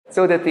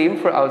So the theme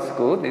for our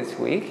school this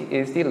week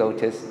is the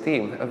Lotus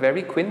theme, a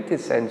very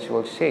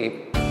quintessential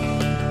shape.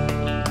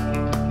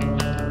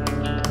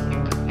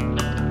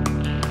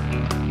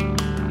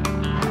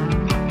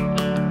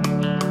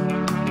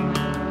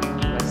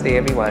 Namaste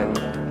everyone.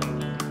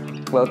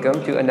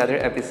 Welcome to another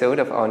episode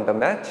of On the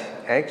Mat.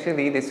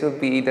 Actually, this will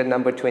be the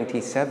number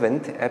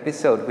 27th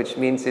episode, which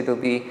means it will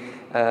be,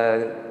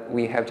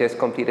 we have just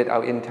completed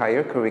our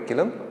entire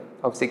curriculum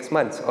of 6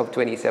 months of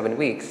 27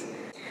 weeks.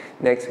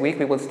 Next week,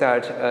 we will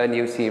start a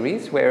new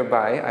series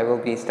whereby I will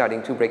be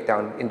starting to break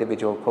down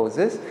individual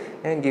poses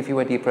and give you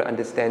a deeper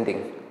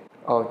understanding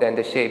of then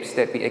the shapes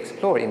that we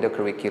explore in the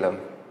curriculum.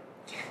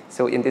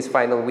 So in this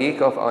final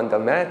week of On the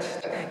Mat,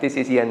 this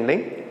is Yen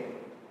Ning.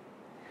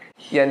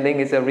 Yen Ning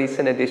is a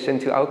recent addition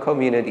to our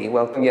community.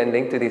 Welcome Yen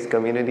Ning to this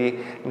community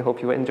and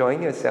hope you are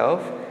enjoying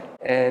yourself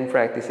and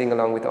practicing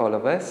along with all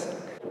of us.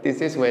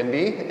 This is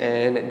Wendy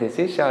and this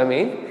is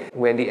Charmaine.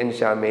 Wendy and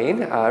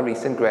Charmaine are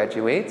recent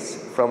graduates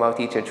from our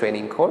teacher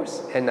training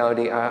course, and now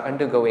they are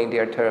undergoing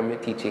their term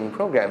teaching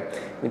program,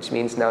 which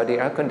means now they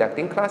are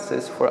conducting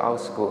classes for our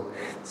school.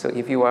 So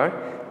if you are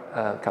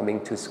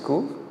coming to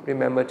school,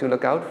 remember to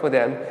look out for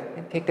them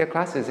and take their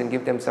classes and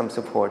give them some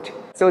support.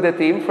 So the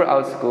theme for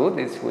our school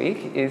this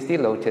week is the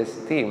Lotus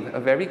theme, a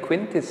very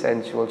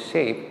quintessential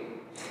shape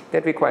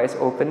that requires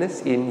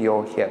openness in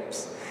your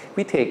hips.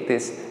 We take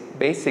this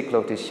basic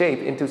lotus shape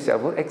into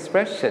several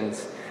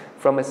expressions,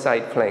 from a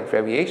side plank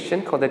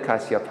variation called the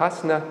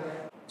Kasyapasana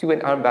to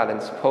an arm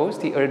balance pose,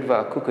 the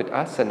Urdhva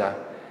Kukkutasana,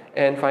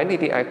 and finally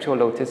the actual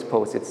lotus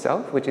pose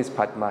itself, which is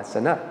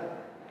Padmasana.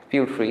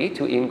 Feel free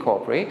to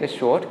incorporate a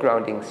short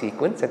grounding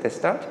sequence at the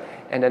start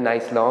and a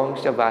nice long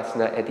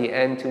Shavasana at the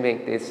end to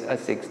make this a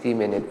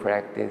 60-minute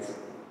practice.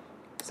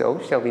 So,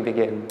 shall we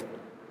begin?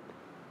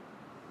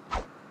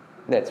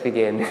 Let's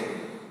begin.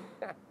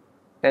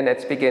 And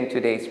let's begin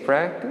today's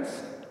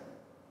practice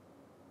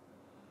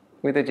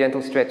with a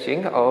gentle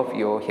stretching of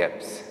your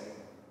hips.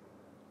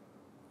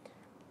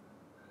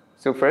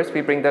 So first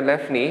we bring the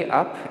left knee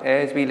up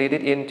as we lead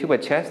it into a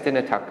chest in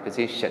a tuck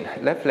position.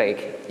 Left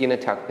leg in a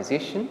tuck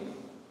position.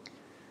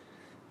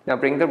 Now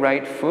bring the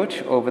right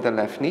foot over the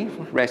left knee,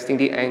 resting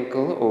the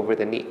ankle over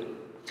the knee.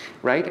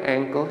 Right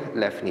ankle,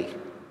 left knee.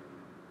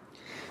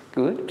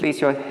 Good. Please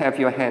have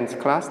your hands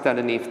clasped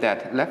underneath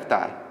that left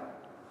thigh.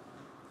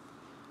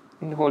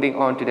 And holding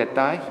on to that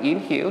thigh,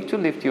 inhale to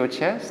lift your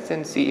chest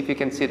and see if you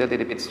can sit a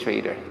little bit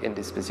straighter in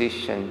this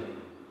position.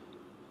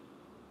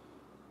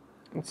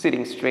 And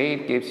sitting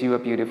straight gives you a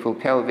beautiful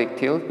pelvic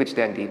tilt, which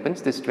then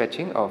deepens the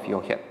stretching of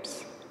your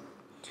hips.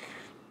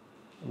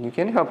 And you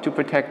can help to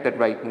protect that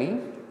right knee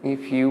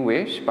if you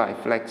wish by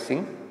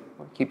flexing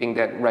or keeping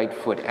that right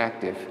foot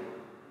active.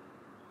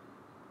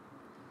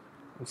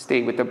 And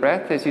stay with the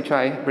breath as you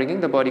try bringing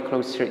the body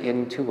closer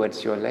in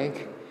towards your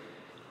leg.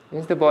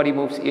 As the body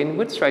moves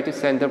inwards, try to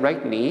send the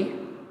right knee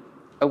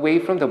away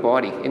from the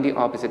body in the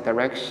opposite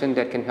direction.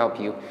 That can help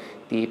you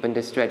deepen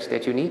the stretch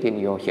that you need in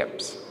your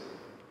hips.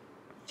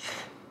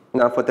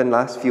 Now for the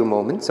last few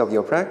moments of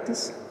your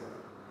practice,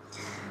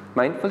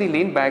 mindfully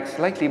lean back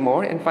slightly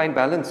more and find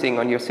balancing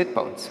on your sit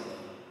bones.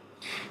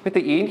 With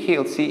the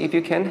inhale, see if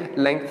you can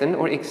lengthen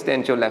or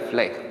extend your left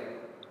leg.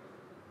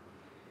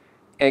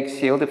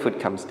 Exhale, the foot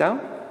comes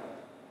down.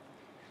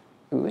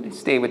 Good.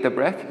 Stay with the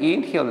breath.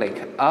 Inhale,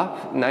 leg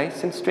up,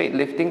 nice and straight,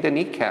 lifting the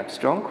kneecap,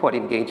 strong quad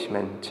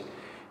engagement.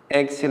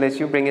 Exhale as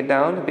you bring it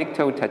down, big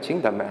toe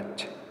touching the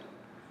mat.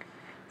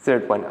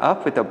 Third one,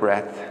 up with the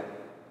breath.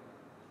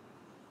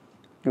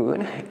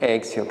 Good.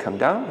 Exhale, come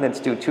down. Let's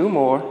do 2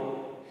 more.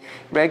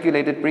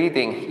 Regulated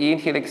breathing.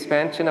 Inhale,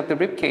 expansion of the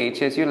rib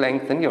cage as you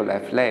lengthen your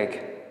left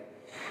leg.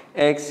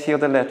 Exhale,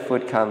 the left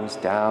foot comes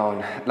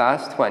down.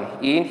 Last one.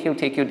 Inhale,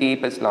 take your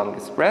deepest,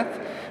 longest breath.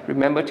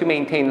 Remember to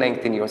maintain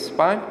length in your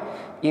spine.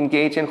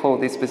 Engage and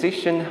hold this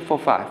position for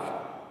 5.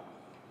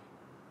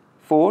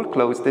 4,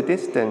 close the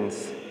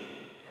distance.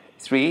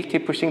 3,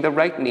 keep pushing the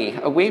right knee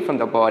away from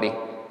the body.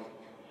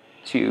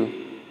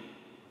 2.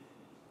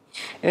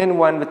 And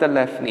 1 with the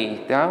left knee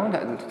down,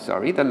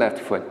 the left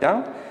foot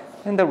down,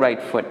 and the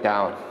right foot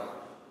down.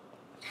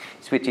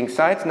 Switching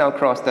sides, now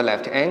cross the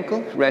left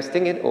ankle,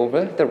 resting it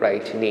over the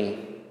right knee.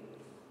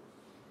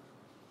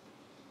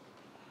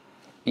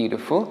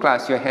 Beautiful.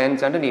 Clasp your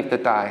hands underneath the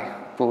thigh.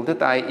 Pull the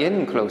thigh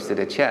in close to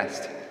the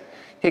chest.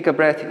 Take a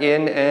breath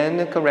in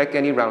and correct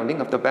any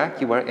rounding of the back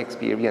you are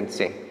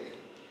experiencing.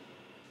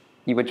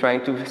 You are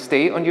trying to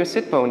stay on your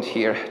sit bones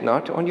here,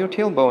 not on your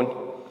tailbone.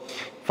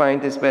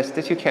 Find as best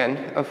as you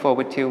can a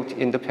forward tilt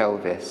in the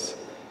pelvis.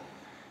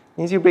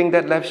 As you bring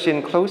that left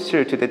shin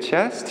closer to the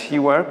chest,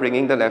 you are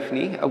bringing the left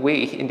knee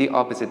away in the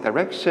opposite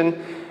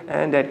direction,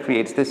 and that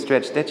creates the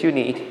stretch that you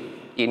need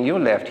in your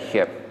left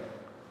hip.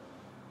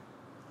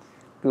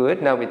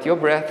 Good. Now with your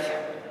breath,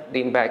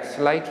 lean back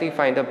slightly,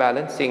 find a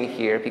balancing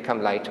here,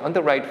 become light on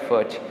the right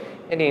foot,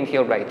 and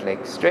inhale, right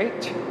leg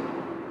straight.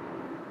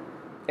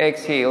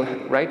 Exhale,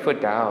 right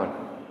foot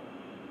down.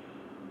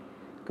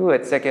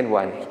 Good. Second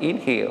one,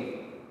 inhale.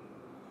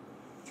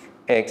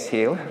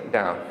 Exhale,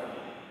 down.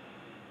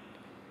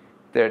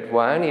 Third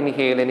one,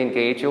 inhale and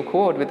engage your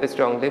core with a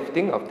strong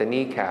lifting of the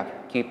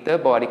kneecap. Keep the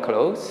body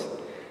close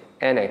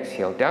and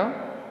exhale down.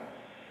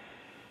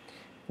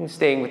 And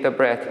staying with the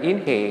breath,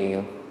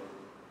 inhale,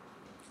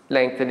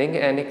 lengthening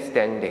and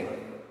extending.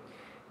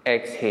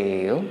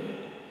 Exhale,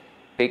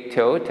 big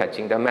toe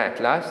touching the mat.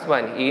 Last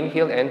one,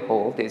 inhale and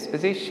hold this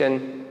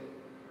position.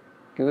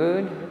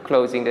 Good.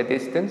 Closing the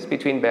distance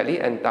between belly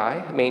and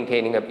thigh,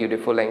 maintaining a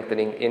beautiful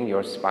lengthening in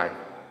your spine.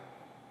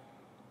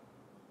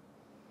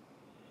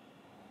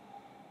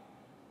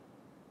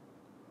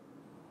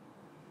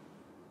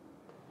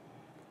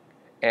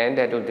 And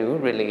that'll do,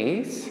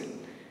 release.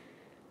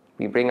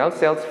 We bring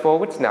ourselves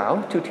forwards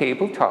now to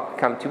tabletop.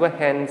 Come to a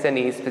hands and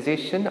knees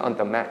position on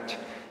the mat.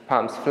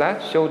 Palms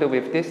flat, shoulder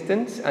width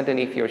distance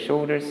underneath your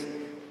shoulders,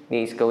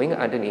 knees going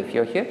underneath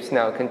your hips.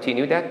 Now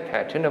continue that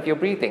pattern of your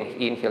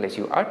breathing. Inhale as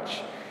you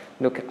arch,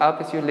 look up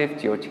as you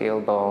lift your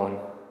tailbone.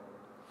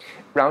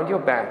 Round your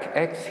back,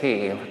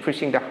 exhale,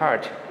 pushing the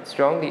heart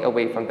strongly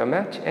away from the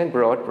mat and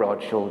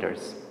broad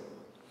shoulders.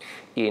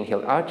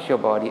 Inhale, arch your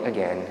body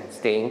again,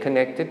 staying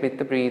connected with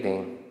the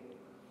breathing.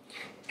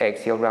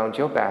 Exhale, round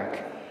your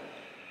back.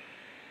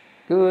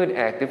 Good,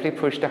 actively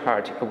push the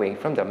heart away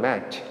from the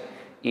mat.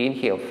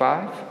 Inhale,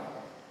 5,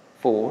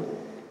 4,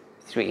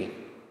 3,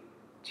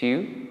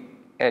 2,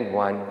 and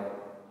 1.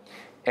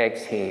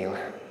 Exhale,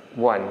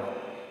 1,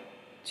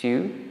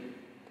 2,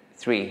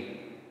 3,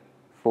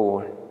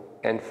 4,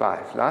 and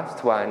 5.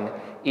 Last one.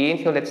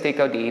 Inhale, let's take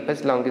our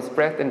deepest, longest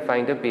breath and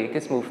find the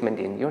biggest movement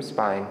in your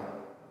spine.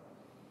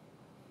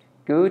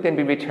 Good, and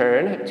we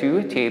return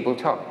to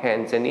tabletop,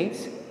 hands and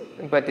knees,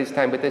 but this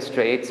time with a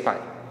straight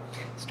spine.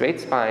 Straight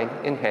spine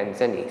in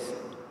hands and knees.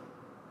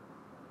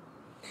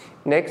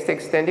 Next,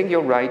 extending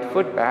your right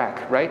foot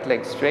back, right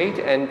leg straight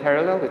and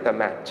parallel with the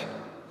mat.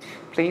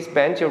 Please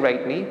bend your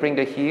right knee, bring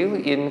the heel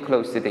in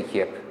close to the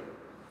hip.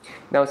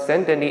 Now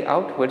send the knee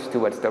outwards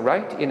towards the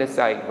right in a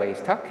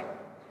sideways tuck,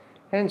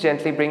 and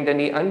gently bring the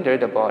knee under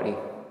the body.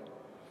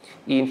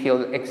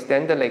 Inhale,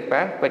 extend the leg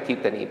back, but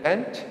keep the knee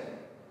bent.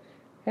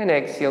 And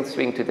exhale,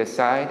 swing to the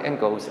side and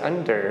goes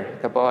under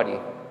the body.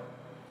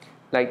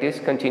 Like this,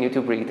 continue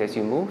to breathe as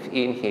you move.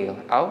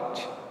 Inhale,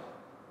 out.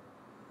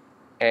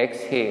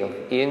 Exhale,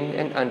 in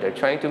and under.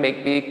 Trying to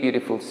make big,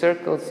 beautiful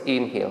circles.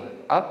 Inhale,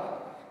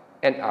 up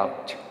and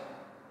out.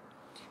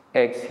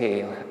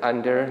 Exhale,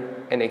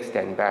 under and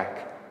extend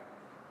back.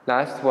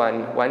 Last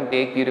one, one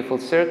big, beautiful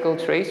circle.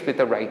 Trace with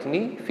the right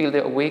knee. Feel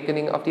the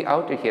awakening of the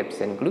outer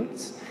hips and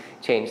glutes.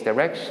 Change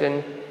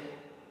direction.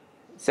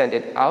 Send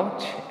it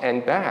out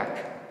and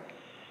back.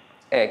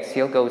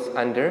 Exhale, goes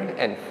under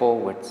and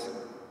forwards.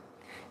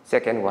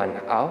 Second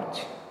one,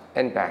 out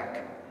and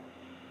back.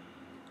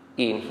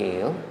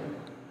 Inhale,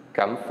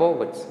 come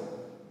forwards.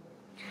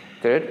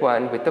 Third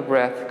one, with the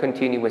breath,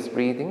 continuous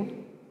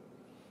breathing.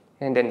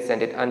 And then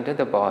send it under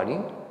the body.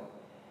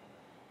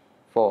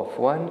 Fourth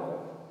one,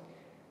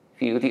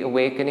 feel the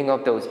awakening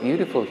of those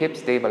beautiful hip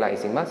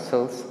stabilizing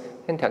muscles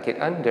and tuck it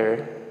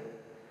under.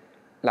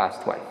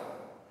 Last one.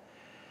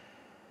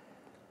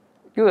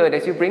 Good,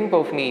 as you bring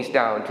both knees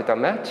down to the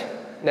mat,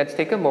 let's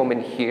take a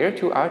moment here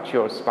to arch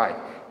your spine.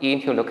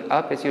 Inhale, look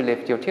up as you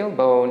lift your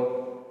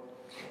tailbone.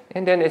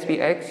 And then as we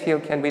exhale,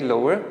 can we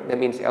lower? That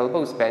means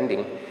elbows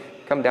bending.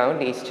 Come down,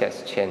 knees,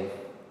 chest, chin.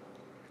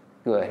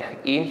 Good.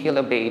 Inhale,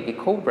 a baby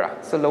cobra.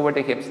 So lower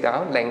the hips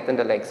down, lengthen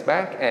the legs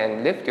back,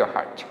 and lift your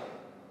heart.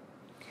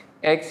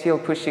 Exhale,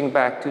 pushing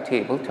back to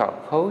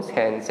tabletop pose,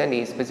 hands and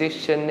knees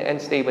position,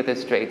 and stay with a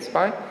straight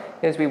spine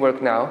as we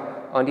work now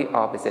on the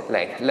opposite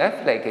leg.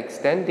 Left leg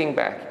extending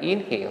back.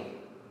 Inhale.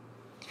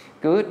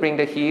 Good. Bring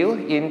the heel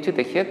into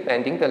the hip,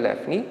 bending the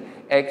left knee.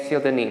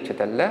 Exhale, the knee to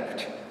the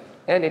left,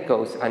 and it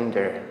goes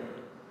under.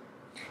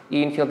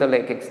 Inhale, the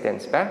leg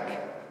extends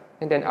back,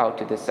 and then out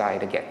to the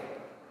side again.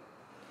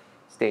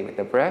 Stay with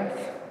the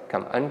breath.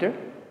 Come under,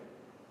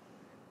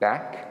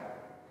 back,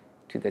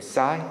 to the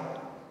side.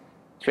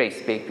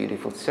 Trace big,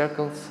 beautiful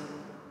circles.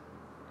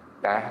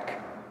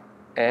 Back,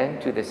 and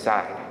to the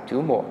side.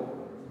 2 more.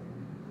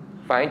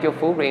 Find your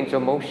full range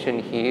of motion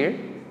here,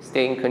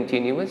 staying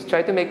continuous.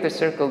 Try to make the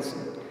circles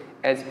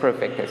as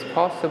perfect as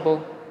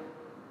possible.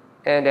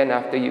 And then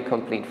after you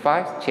complete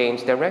 5,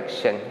 change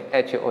direction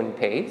at your own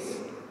pace.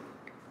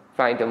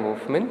 Find a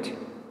movement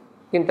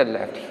in the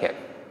left hip.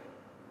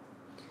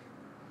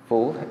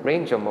 Full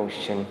range of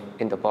motion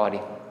in the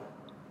body.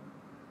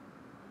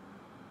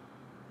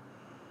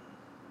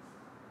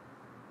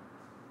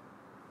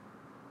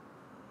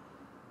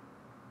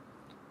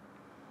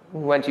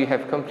 Once you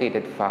have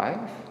completed 5,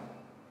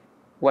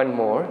 one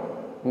more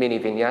mini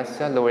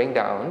vinyasa, lowering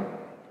down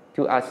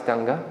to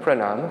Ashtanga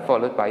Pranam,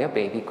 followed by a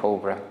baby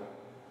cobra.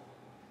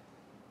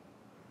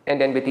 And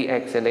then with the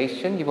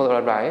exhalation, you will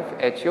arrive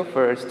at your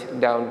first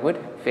downward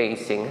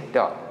facing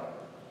dog.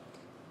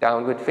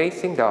 Downward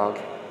facing dog.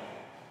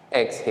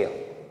 Exhale.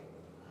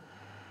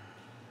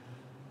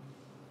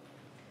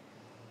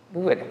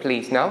 Good.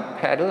 Please now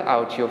paddle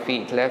out your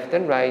feet, left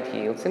and right,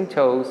 heels and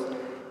toes,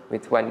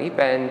 with one knee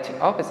bent,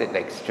 opposite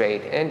leg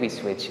straight, and we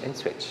switch and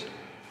switch.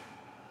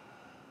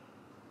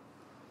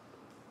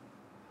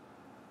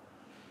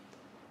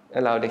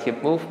 Allow the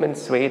hip movement,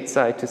 sway it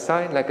side to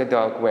side like a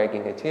dog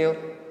wagging a tail,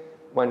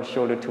 one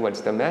shoulder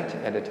towards the mat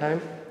at a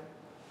time.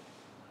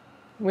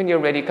 When you're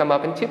ready, come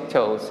up in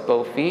tiptoes,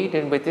 both feet,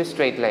 and with your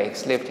straight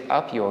legs, lift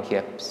up your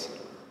hips.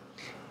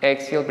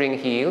 Exhale, bring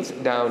heels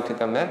down to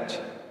the mat.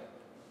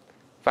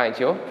 Find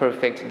your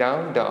perfect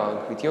down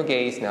dog with your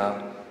gaze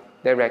now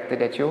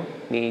directed at your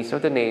knees or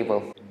the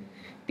navel.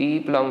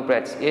 Deep, long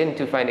breaths in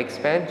to find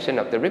expansion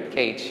of the rib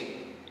cage.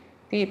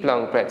 Deep,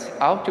 long breaths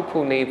out to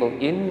pull navel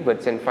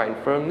inwards and find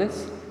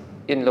firmness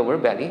in lower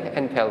belly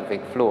and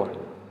pelvic floor.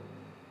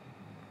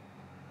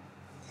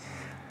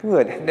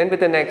 Good. Then with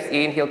the next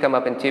inhale, come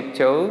up in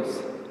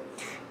tiptoes.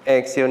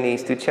 Exhale,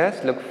 knees to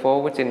chest, look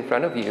forwards in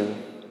front of you.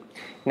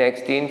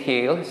 Next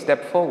inhale,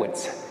 step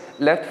forwards.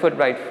 Left foot,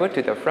 right foot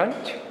to the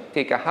front.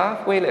 Take a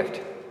halfway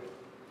lift.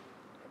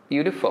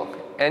 Beautiful.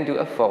 And do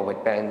a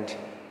forward bend.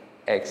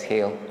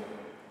 Exhale.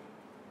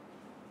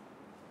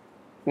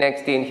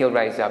 Next inhale,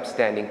 rise up,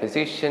 standing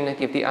position.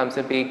 Give the arms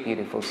a big,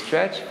 beautiful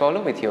stretch.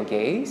 Follow with your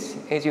gaze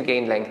as you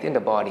gain length in the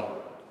body.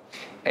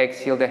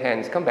 Exhale, the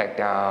hands come back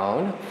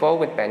down,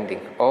 forward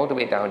bending, all the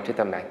way down to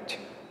the mat.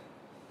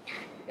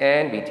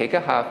 And we take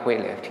a halfway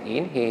lift.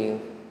 Inhale.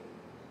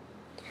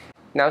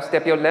 Now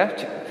step your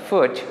left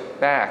foot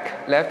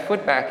back. Left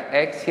foot back.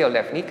 Exhale,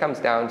 left knee comes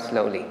down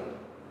slowly.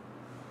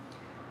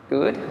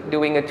 Good.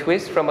 Doing a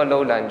twist from a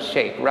low lunge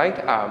shape. Right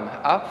arm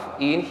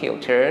up. Inhale,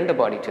 turn the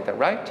body to the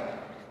right.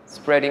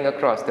 Spreading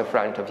across the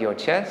front of your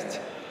chest.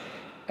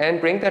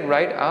 And bring that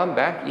right arm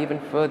back even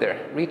further,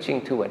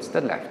 reaching towards the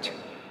left.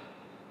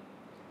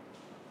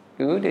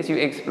 Good. As you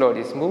explore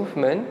this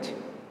movement,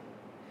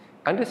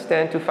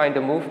 understand to find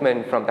the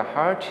movement from the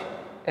heart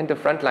and the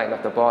front line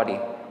of the body.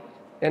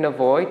 And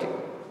avoid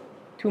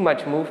too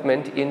much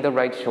movement in the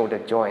right shoulder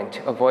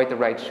joint. Avoid the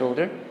right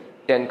shoulder,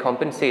 then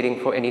compensating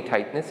for any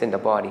tightness in the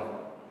body.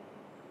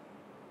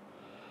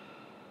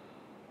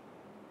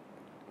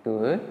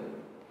 Good.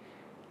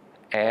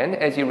 And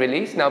as you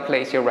release, now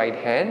place your right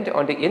hand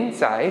on the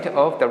inside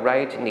of the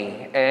right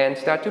knee and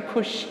start to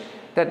push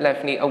that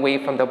left knee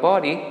away from the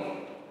body.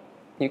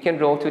 You can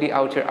roll to the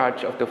outer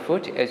arch of the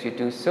foot as you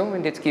do so,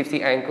 and this gives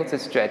the ankles a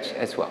stretch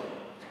as well.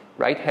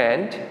 Right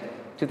hand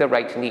to the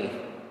right knee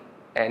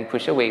and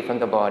push away from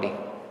the body.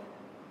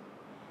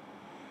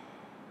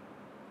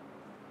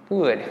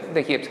 Good.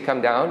 The hips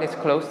come down as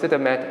close to the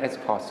mat as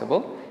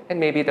possible, and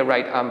maybe the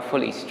right arm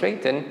fully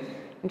straighten,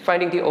 and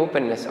finding the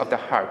openness of the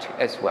heart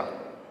as well.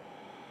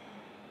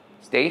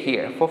 Stay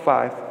here for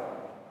 5,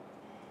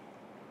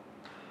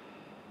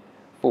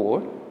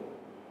 4,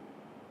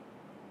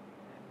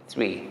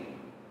 3,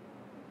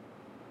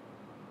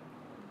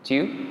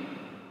 2,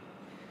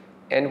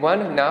 and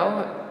 1.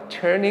 Now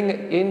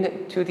turning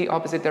into the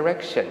opposite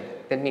direction.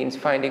 That means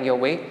finding your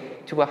way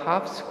to a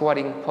half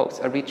squatting pose,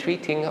 a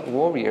retreating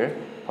warrior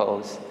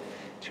pose.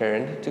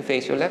 Turn to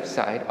face your left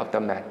side of the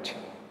mat.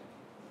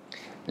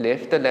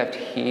 Lift the left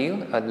heel,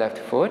 left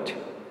foot.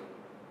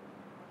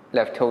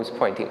 Left toes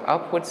pointing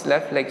upwards,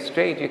 left leg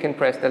straight. You can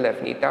press the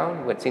left knee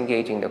downwards,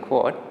 engaging the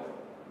quad.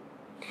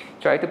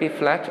 Try to be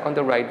flat on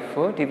the right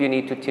foot. If you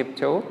need to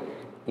tiptoe,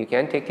 you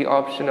can take the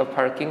option of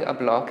parking a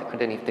block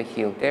underneath the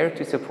heel there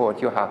to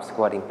support your half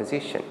squatting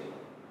position.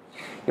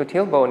 Your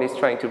tailbone is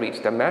trying to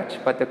reach the mat,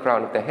 but the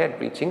crown of the head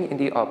reaching in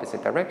the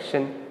opposite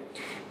direction.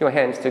 Your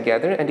hands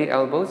together and the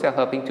elbows are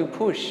helping to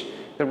push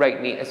the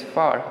right knee as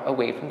far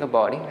away from the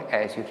body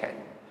as you can.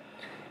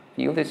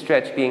 Feel the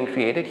stretch being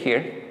created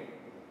here.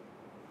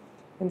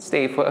 And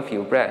stay for a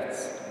few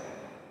breaths.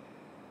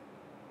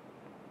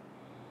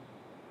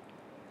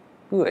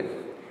 Good.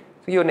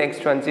 So your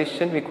next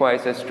transition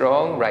requires a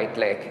strong right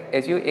leg.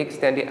 As you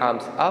extend the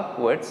arms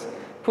upwards,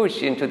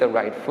 push into the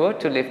right foot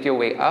to lift your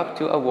way up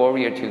to a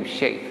warrior 2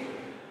 shape.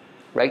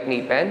 Right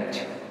knee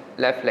bent,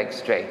 left leg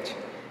straight.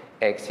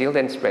 Exhale,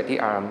 then spread the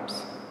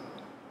arms.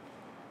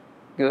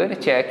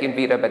 Good. Check in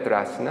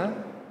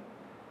Virabhadrasana.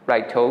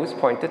 Right toes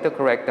pointed the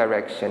correct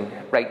direction.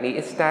 Right knee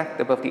is stacked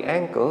above the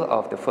ankle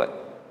of the foot.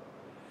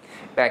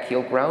 Back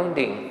heel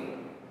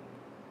grounding.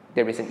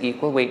 There is an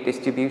equal weight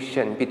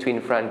distribution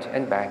between front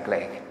and back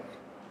leg.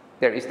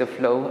 There is the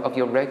flow of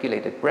your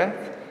regulated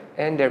breath,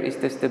 and there is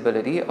the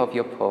stability of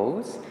your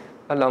pose,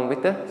 along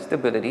with the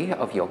stability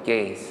of your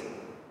gaze.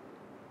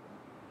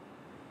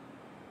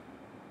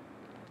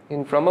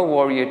 And from a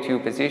warrior 2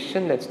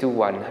 position, let's do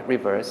 1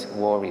 reverse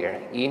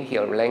warrior.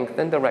 Inhale,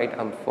 lengthen the right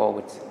arm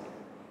forwards.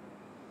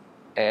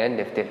 And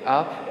lift it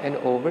up and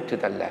over to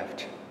the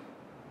left.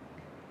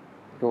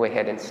 Go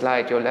ahead and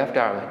slide your left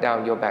arm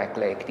down your back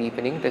leg,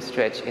 deepening the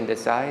stretch in the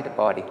side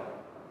body.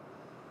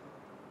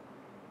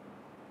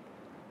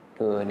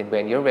 Good. And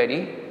when you're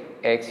ready,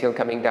 exhale,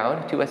 coming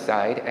down to a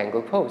side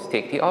angle pose.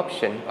 Take the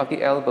option of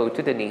the elbow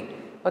to the knee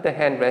or the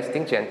hand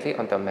resting gently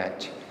on the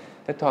mat.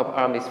 The top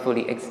arm is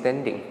fully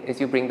extending.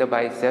 As you bring the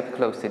bicep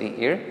close to the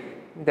ear,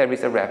 there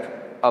is a wrap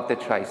of the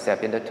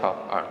tricep in the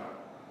top arm.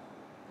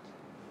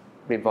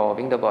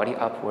 Revolving the body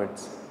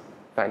upwards,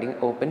 finding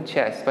open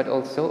chest but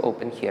also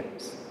open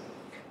hips.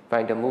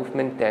 Find the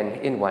movement then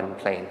in one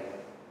plane.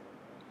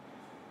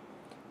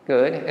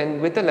 Good.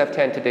 And with the left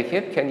hand to the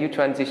hip, can you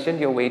transition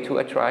your way to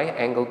a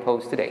triangle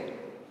pose today?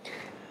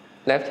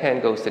 Left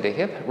hand goes to the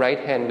hip, right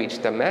hand reach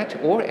the mat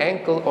or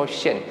ankle or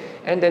shin.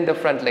 And then the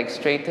front leg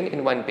straighten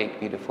in one big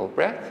beautiful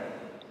breath.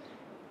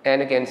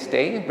 And again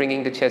stay,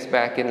 bringing the chest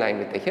back in line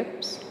with the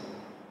hips.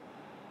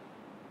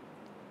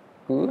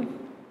 Good.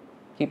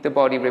 Keep the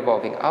body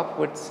revolving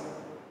upwards.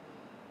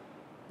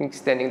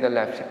 Extending the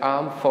left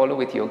arm, follow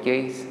with your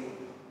gaze.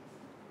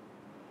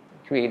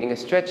 Creating a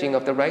stretching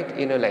of the right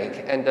inner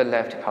leg and the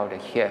left outer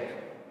hip.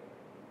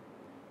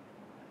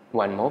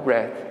 One more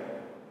breath.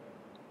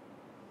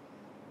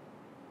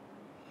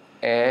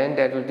 And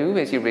that will do.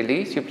 As you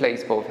release, you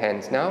place both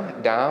hands now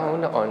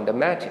down on the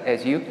mat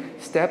as you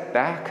step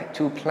back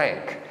to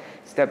plank.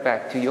 Step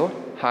back to your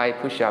high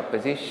push-up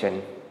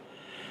position.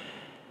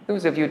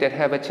 Those of you that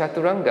have a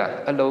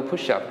chaturanga, a low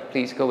push-up,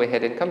 please go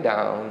ahead and come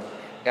down.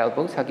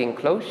 Elbows hugging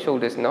close,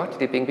 shoulders not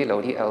dipping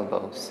below the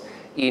elbows.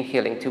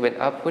 Inhaling to an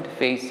upward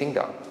facing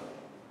dog.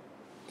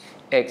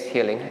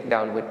 Exhaling,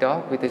 downward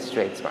dog with a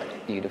straight spine.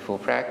 Beautiful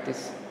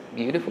practice,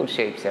 beautiful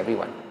shapes,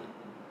 everyone.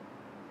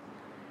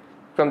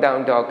 From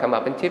down dog, come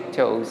up and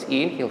tiptoes.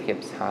 Inhale,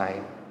 hips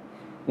high.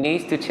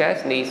 Knees to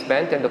chest, knees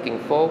bent and looking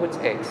forwards.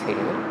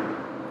 Exhale.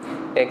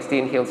 Next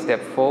inhale, step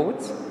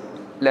forwards.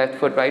 Left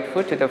foot, right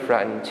foot to the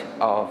front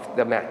of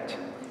the mat.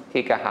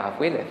 Take a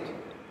halfway lift.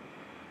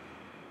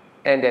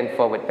 And then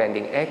forward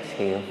bending,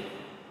 exhale.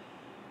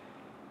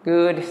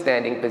 Good,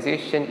 standing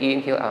position.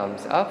 Inhale,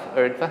 arms up.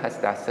 Urdhva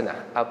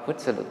Kukkutasana, upward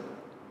salute.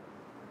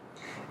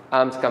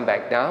 Arms come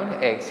back down.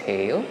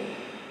 Exhale.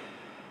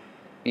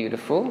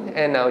 Beautiful.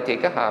 And now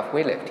take a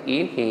halfway lift.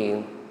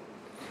 Inhale.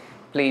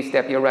 Please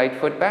step your right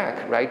foot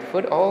back. Right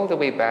foot all the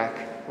way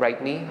back.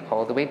 Right knee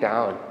all the way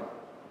down.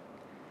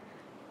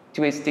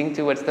 Twisting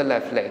towards the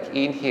left leg.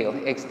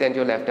 Inhale. Extend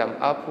your left arm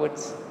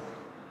upwards.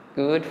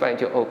 Good.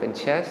 Find your open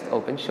chest,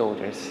 open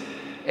shoulders.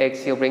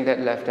 Exhale. Bring that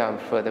left arm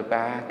further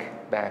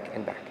back, back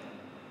and back.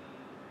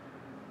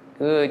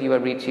 Good. You are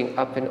reaching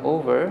up and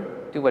over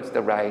towards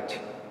the right.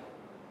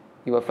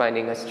 You are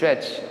finding a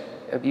stretch,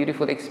 a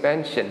beautiful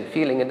expansion,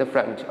 feeling in the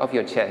front of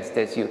your chest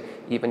as you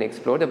even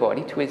explore the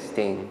body,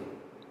 twisting.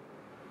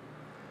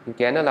 You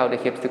can allow the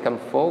hips to come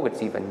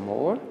forwards even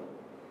more.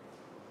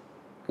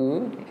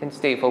 Good. And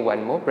stay for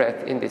one more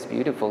breath in this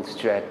beautiful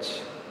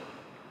stretch.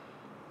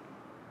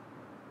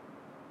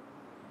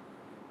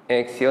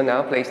 Exhale,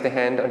 now place the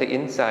hand on the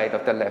inside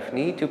of the left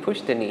knee to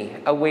push the knee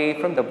away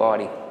from the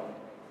body.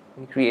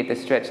 And create the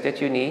stretch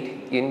that you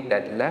need in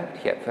that left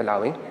hip,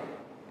 allowing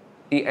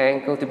the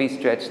ankle to be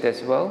stretched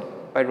as well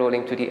by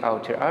rolling to the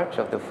outer arch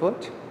of the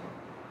foot.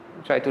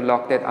 Try to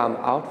lock that arm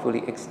out,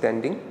 fully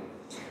extending.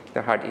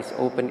 The heart is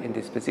open in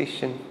this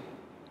position.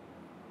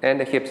 And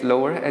the hips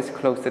lower as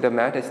close to the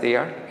mat as they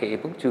are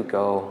able to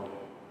go.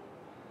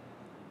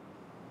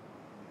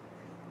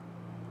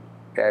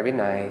 Very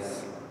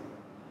nice.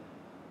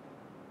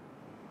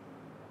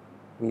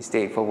 We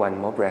stay for one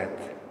more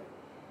breath.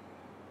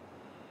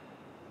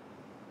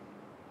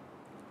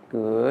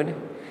 Good.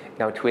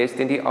 Now twist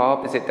in the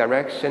opposite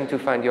direction to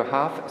find your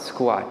half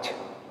squat,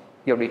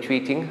 your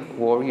retreating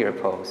warrior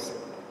pose.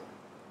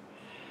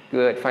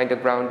 Good. Find the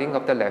grounding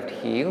of the left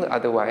heel,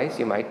 otherwise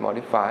you might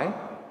modify.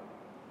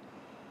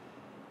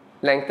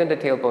 Lengthen the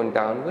tailbone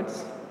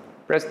downwards.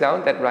 Press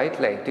down that right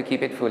leg to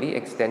keep it fully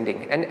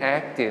extending and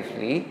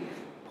actively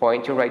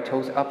point your right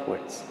toes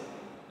upwards.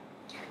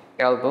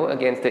 Elbow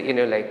against the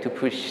inner leg to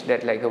push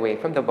that leg away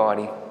from the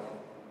body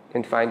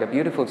and find a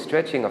beautiful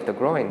stretching of the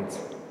groins.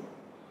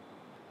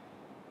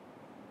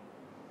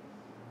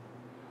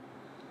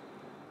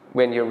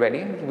 When you're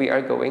ready, we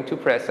are going to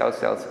press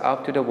ourselves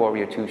up to the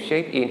warrior two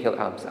shape. Inhale,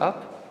 arms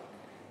up.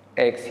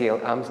 Exhale,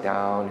 arms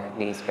down,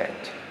 knees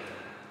bent.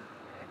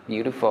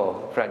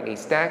 Beautiful. Front knee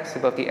stacks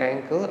above the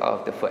ankle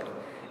of the foot.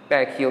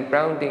 Back heel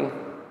grounding.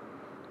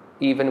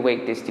 Even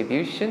weight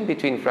distribution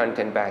between front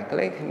and back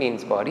leg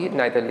means body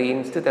neither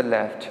leans to the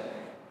left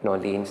nor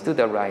leans to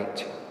the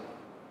right.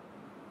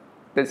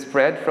 The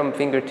spread from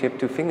fingertip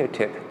to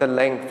fingertip, the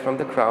length from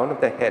the crown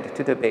of the head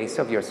to the base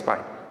of your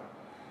spine.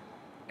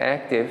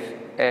 Active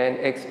and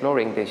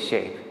exploring this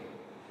shape.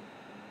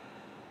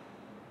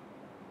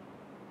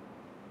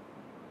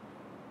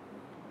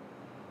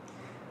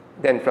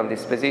 Then from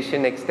this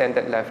position, extend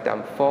that left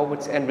arm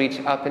forwards and reach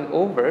up and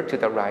over to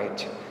the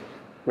right.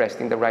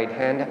 Resting the right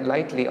hand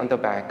lightly on the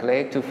back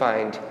leg to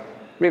find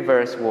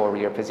reverse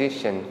warrior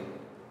position.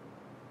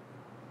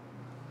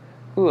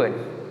 Good.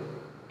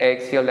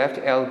 Exhale, left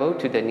elbow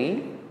to the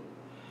knee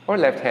or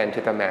left hand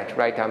to the mat.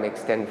 Right arm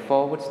extend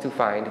forwards to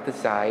find the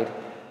side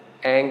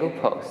angle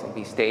pose. And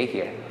we stay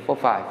here for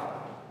 5,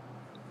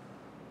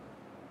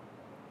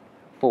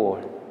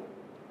 4,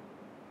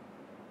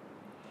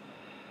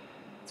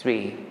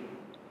 3,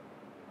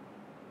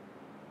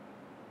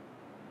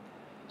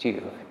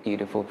 2.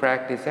 Beautiful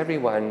practice,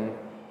 everyone.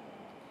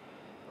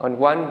 On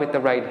 1, with the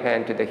right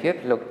hand to the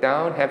hip, look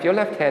down. Have your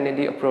left hand in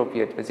the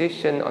appropriate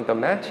position on the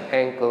mat,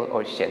 ankle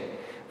or shin.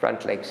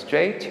 Front leg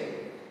straight.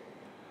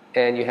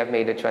 And you have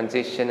made a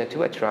transition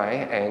to a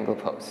triangle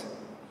pose.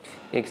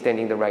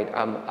 Extending the right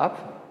arm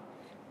up.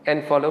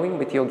 and following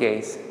with your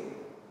gaze.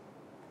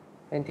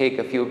 And take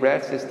a few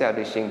breaths,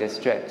 establishing the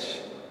stretch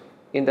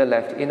in the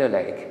left inner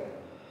leg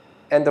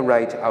and the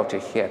right outer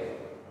hip.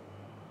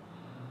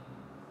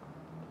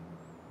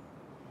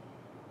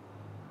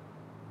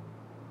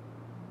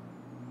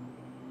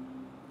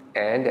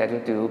 And that'll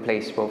do.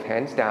 Place both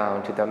hands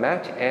down to the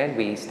mat and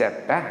we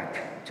step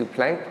back to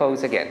plank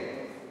pose again.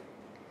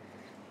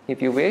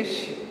 If you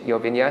wish, your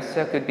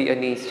vinyasa could be a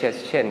knees,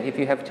 chest, chin. If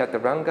you have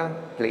chaturanga,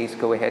 please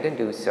go ahead and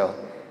do so.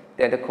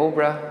 Then a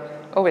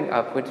cobra or an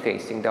upward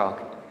facing dog,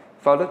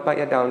 followed by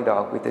a down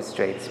dog with a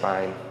straight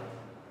spine.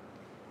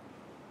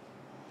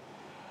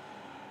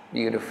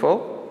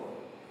 Beautiful.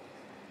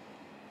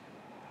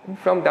 And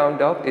from down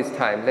dog this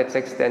time, let's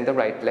extend the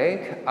right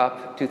leg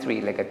up to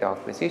three-legged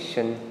dog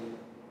position.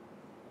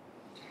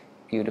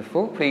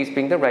 Beautiful. Please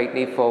bring the right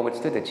knee forwards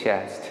to the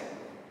chest.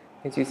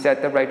 As you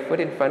set the right foot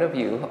in front of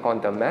you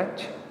on the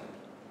mat,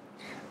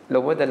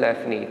 lower the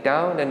left knee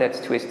down and let's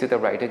twist to the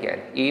right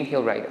again.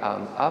 Inhale, right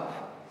arm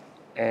up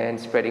and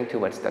spreading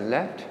towards the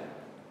left.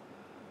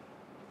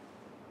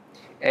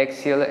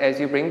 Exhale as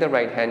you bring the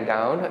right hand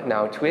down.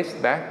 Now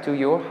twist back to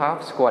your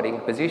half squatting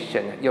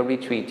position, your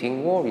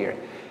retreating warrior.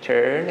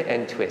 Turn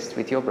and twist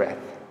with your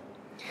breath.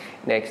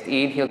 Next,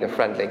 inhale, the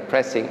front leg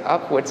pressing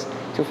upwards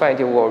to find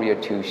your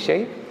warrior two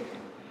shape.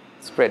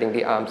 Spreading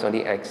the arms on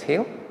the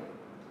exhale.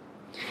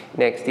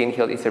 Next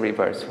inhale is a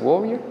reverse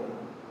warrior.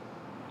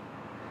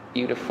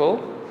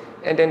 Beautiful.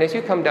 And then as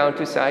you come down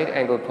to side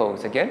angle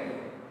pose again,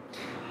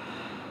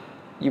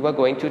 you are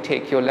going to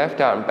take your left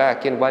arm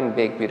back in one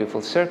big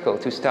beautiful circle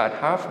to start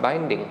half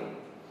binding.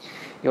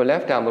 Your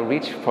left arm will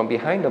reach from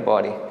behind the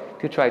body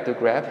to try to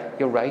grab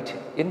your right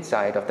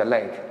inside of the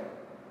leg.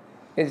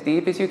 As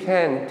deep as you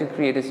can to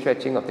create a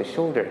stretching of the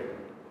shoulder.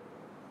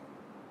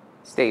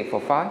 Stay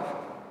for 5,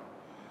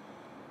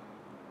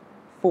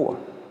 4,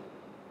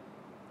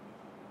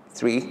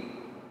 3,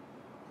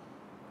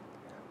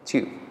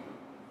 2,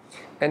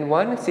 and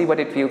 1. See what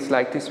it feels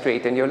like to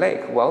straighten your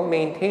leg while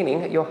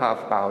maintaining your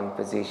half-bound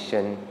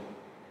position.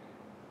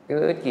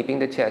 Good, keeping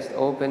the chest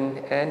open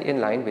and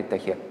in line with the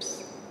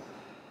hips.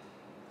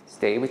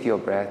 Stay with your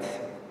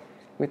breath.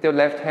 With your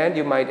left hand,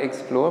 you might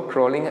explore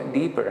crawling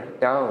deeper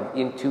down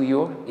into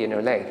your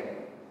inner leg,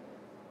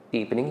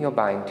 deepening your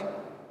bind.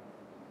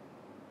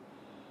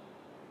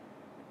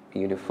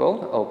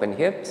 Beautiful. Open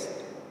hips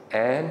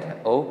and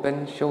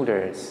open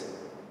shoulders.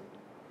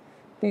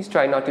 Please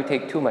try not to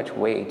take too much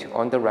weight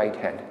on the right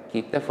hand.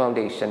 Keep the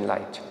foundation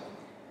light.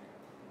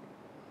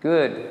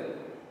 Good.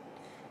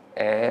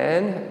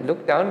 And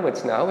look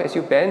downwards now as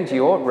you bend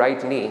your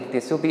right knee.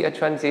 This will be a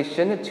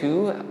transition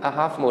to a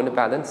half moon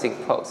balancing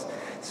pose.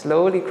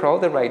 Slowly crawl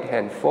the right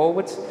hand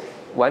forwards,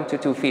 1 to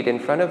 2 feet in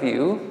front of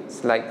you,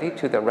 slightly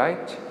to the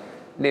right.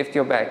 Lift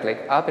your back leg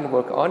up and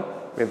work on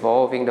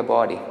revolving the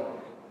body.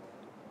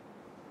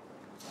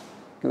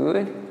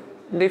 Good.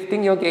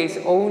 Lifting your gaze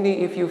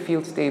only if you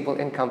feel stable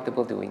and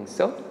comfortable doing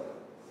so.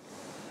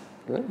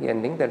 Good.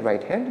 Bending that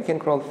right hand, you can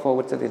crawl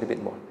forwards a little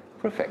bit more.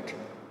 Perfect.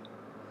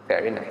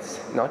 Very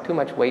nice. Not too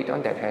much weight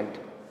on that hand.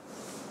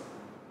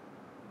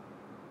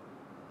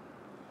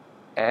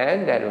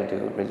 And that will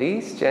do.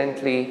 Release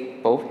gently.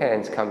 Both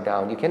hands come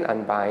down. You can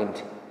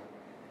unbind.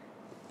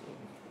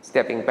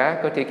 Stepping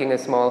back or taking a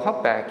small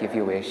hop back if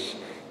you wish.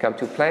 Come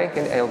to plank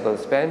and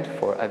elbows bent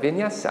for a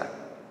vinyasa.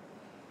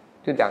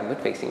 To downward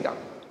facing dog.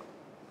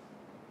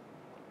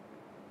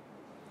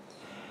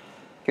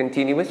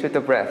 Continuous with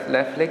the breath.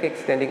 Left leg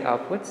extending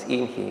upwards.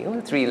 Inhale,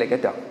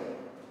 three-legged dog.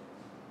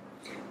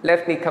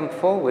 Left knee come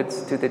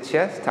forwards to the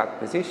chest, tuck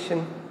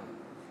position.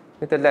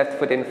 With the left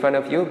foot in front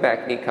of you,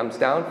 back knee comes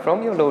down.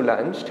 From your low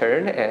lunge,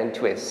 turn and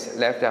twist.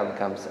 Left arm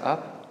comes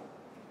up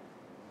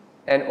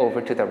and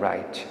over to the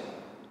right.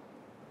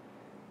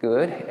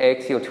 Good.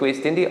 Exhale,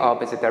 twist in the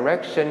opposite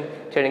direction,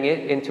 turning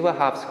it into a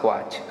half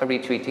squat, a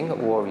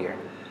retreating warrior.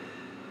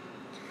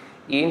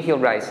 Inhale,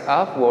 rise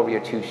up,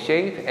 warrior two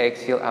shape.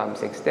 Exhale,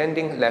 arms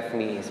extending, left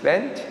knee is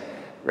bent,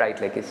 right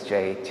leg is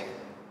straight.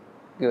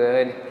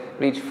 Good.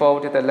 Reach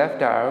forward to the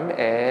left arm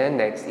and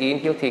next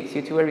inhale takes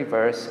you to a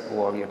reverse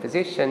warrior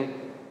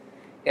position.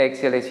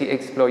 Exhale as you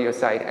explore your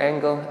side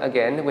angle,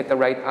 again with the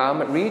right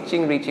arm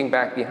reaching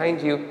back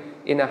behind you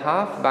in a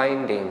half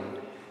binding.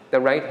 The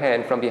right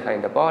hand from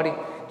behind the body,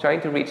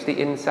 trying to reach the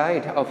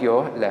inside of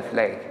your left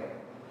leg.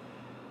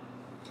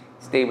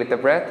 Stay with the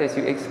breath as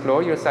you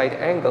explore your side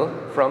angle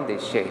from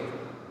this shape.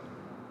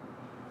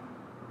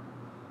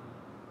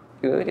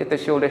 Good. If the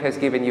shoulder has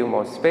given you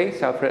more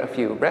space after a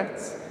few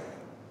breaths,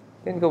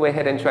 then go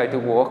ahead and try to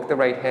walk the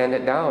right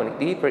hand down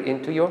deeper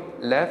into your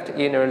left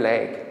inner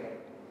leg.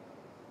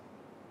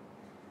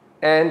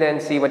 And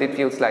then see what it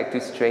feels like to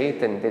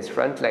straighten this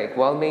front leg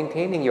while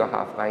maintaining your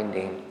half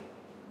binding.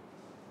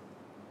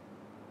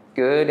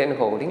 Good. And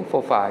holding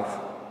for 5,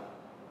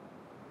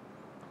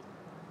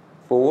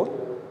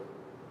 4,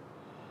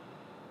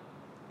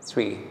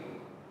 3,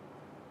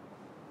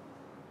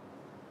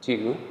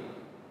 2,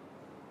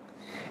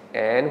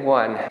 and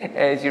 1.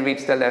 As you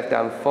reach the left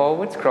arm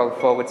forwards, crawl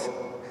forwards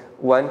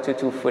 1 to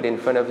 2 foot in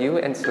front of you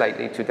and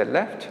slightly to the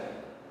left.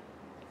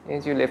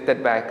 As you lift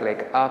that back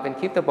leg up and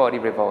keep the body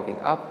revolving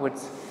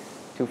upwards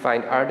to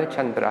find Ardha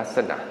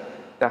Chandrasana,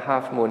 the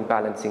half moon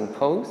balancing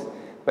pose,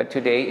 but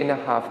today in a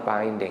half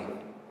binding.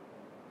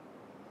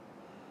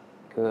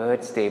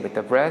 Good, stay with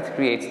the breath,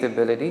 create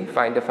stability,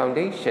 find the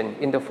foundation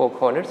in the four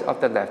corners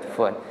of the left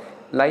foot,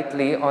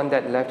 lightly on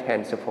that left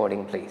hand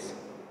supporting place.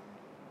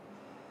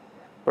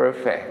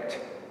 Perfect.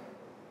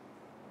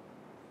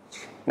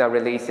 Now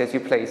release as you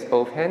place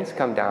both hands,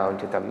 come down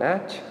to the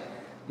mat.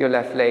 Your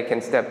left leg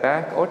can step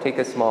back or take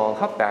a small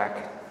hop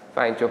back.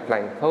 Find your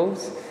plank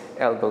pose,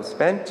 elbows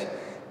bent,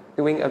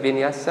 doing a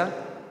vinyasa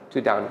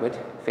to downward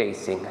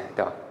facing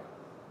dog.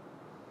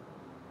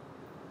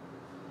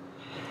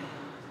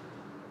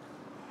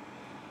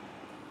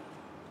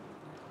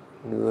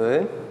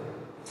 Good.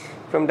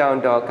 From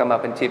down dog, come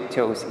up and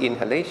tiptoes,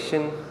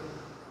 inhalation.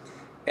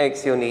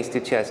 Exhale, knees to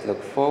chest,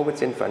 look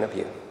forwards in front of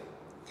you.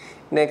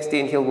 Next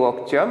inhale,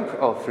 walk, jump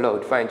or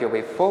float. Find your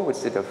way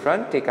forwards to the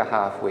front, take a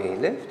halfway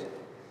lift.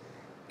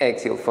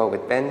 Exhale,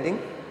 forward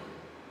bending.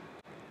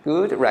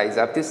 Good, rise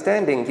up to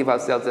standing. Give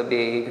ourselves a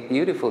big,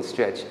 beautiful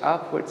stretch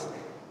upwards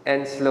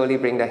and slowly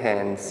bring the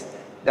hands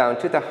down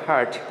to the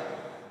heart,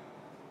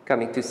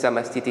 coming to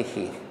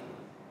Samastitihi,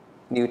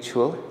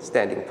 neutral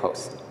standing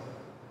pose.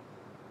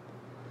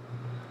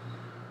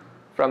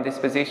 From this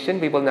position,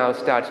 we will now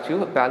start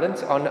to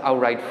balance on our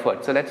right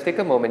foot. So let's take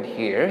a moment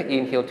here.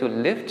 Inhale to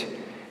lift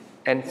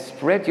and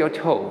spread your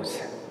toes.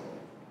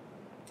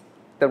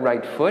 The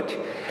right foot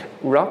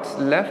rocks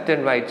left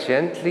and right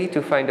gently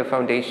to find a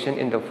foundation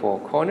in the four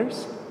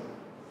corners.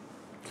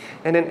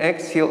 And then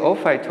exhale, all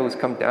five toes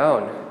come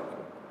down,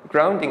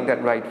 grounding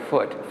that right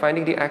foot,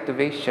 finding the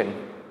activation.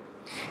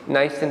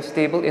 Nice and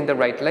stable in the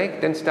right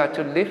leg, then start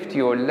to lift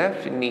your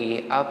left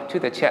knee up to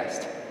the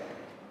chest.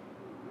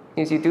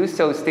 As you do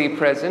so, stay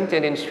present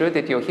and ensure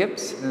that your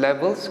hips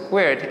level,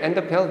 squared, and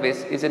the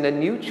pelvis is in a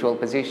neutral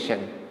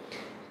position.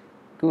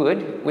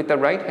 Good. With the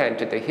right hand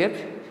to the hip,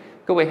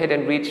 go ahead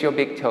and reach your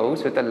big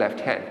toes with the left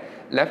hand.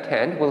 Left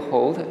hand will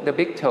hold the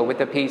big toe with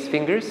the peace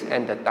fingers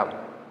and the thumb.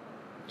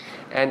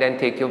 And then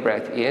take your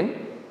breath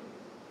in.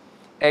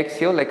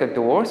 Exhale like a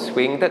door,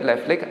 swing that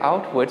left leg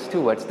outwards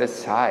towards the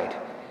side.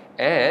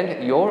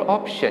 And your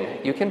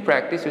option, you can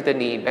practice with the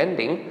knee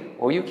bending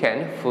or you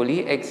can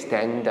fully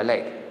extend the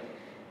leg.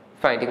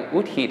 Finding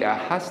Utthita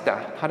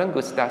Hasta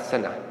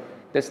Padmasana,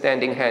 the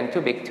standing hand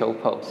to big toe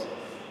pose.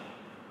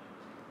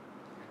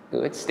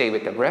 Good, stay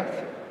with the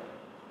breath.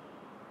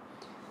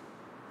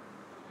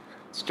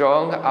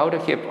 Strong outer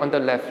hip on the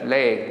left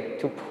leg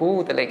to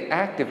pull the leg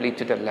actively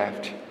to the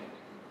left.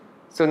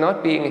 So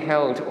not being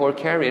held or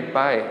carried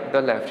by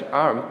the left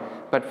arm,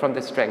 but from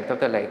the strength of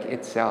the leg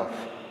itself.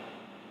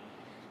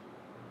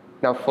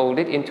 Now fold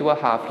it into a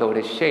half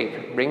lotus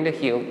shape. Bring the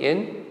heel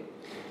in.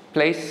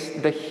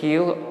 Place the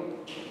heel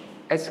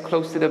as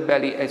close to the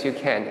belly as you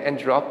can and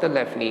drop the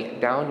left knee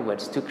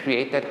downwards to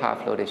create that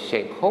half lotus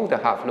shape. Hold the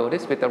half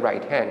lotus with the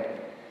right hand.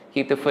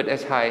 Keep the foot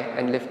as high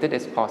and lifted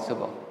as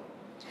possible.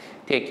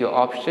 Take your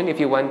option. If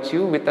you want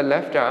to, with the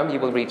left arm, you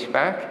will reach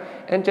back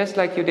and just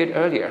like you did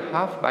earlier,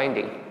 half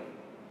binding.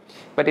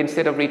 But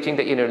instead of reaching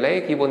the inner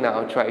leg, you will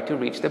now try to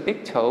reach the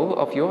big toe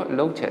of your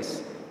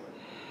lotus.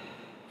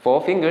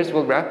 4 fingers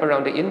will wrap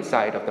around the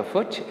inside of the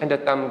foot and the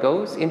thumb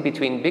goes in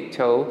between big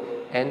toe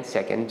and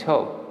second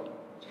toe.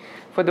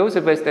 For those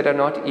of us that are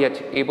not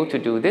yet able to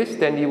do this,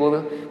 then you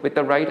will, with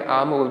the right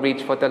arm, will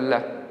reach for the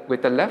left,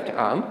 with the left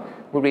arm,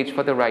 will reach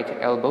for the right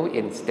elbow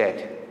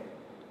instead.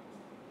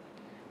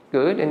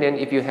 Good, and then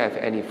if you have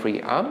any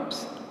free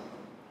arms,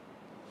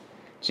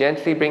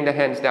 gently bring the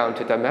hands down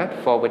to the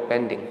mat, forward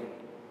bending.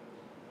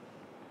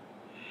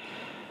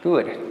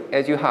 Good,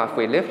 as you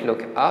halfway lift,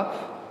 look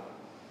up,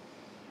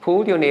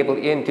 pull your navel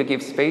in to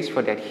give space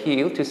for that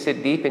heel to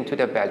sit deep into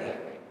the belly.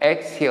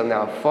 Exhale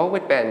now,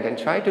 forward bend and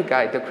try to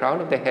guide the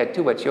crown of the head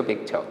towards your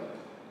big toe.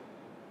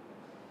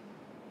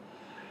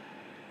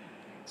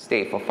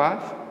 Stay for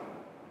 5,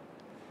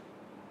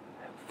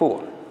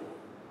 4,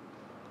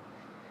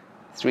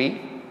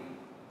 3,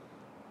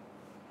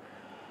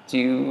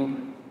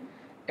 2,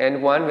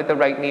 and 1 with the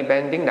right knee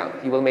bending. Now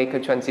you will make a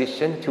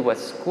transition to a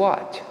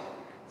squat.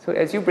 So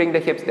as you bring the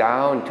hips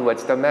down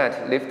towards the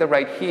mat, lift the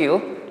right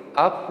heel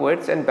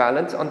upwards and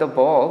balance on the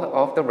ball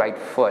of the right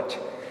foot.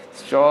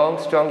 Strong,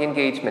 strong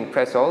engagement.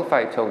 Press all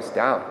 5 toes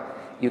down.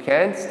 You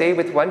can stay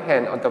with one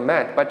hand on the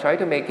mat, but try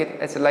to make it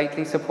as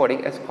lightly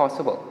supporting as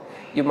possible.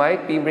 You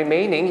might be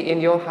remaining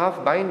in your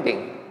half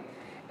binding.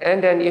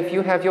 And then if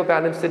you have your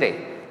balance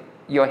today,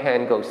 your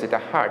hand goes to the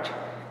heart,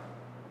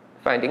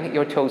 finding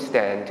your toe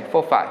stand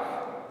for 5,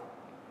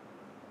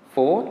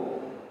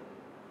 4,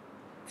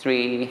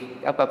 3,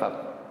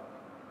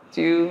 up,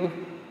 2,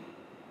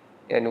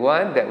 and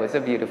 1. That was a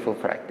beautiful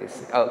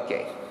practice.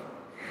 Okay.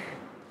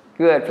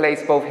 Good.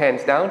 Place both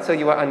hands down so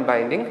you are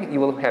unbinding. You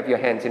will have your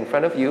hands in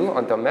front of you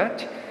on the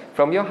mat.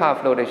 From your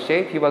half lotus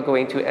shape, you are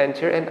going to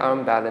enter an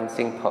arm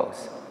balancing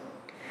pose.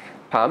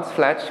 Palms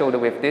flat, shoulder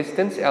width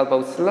distance,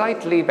 elbows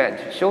slightly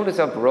bent, shoulders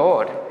are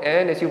broad.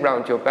 And as you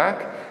round your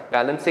back,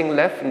 balancing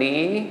left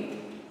knee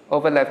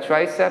over left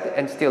tricep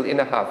and still in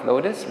a half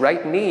lotus.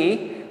 Right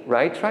knee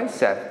right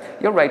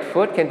tricep. Your right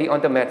foot can be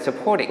on the mat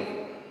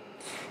supporting.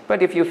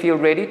 But if you feel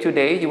ready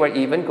today, you are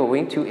even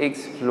going to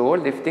explore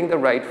lifting the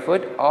right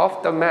foot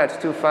off the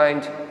mat to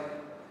find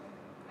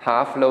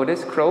half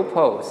lotus crow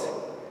pose.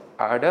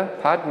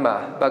 Urdhva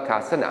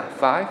Kukkutasana.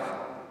 5,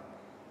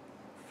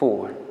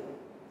 4,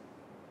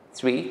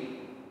 3,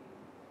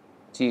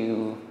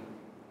 2,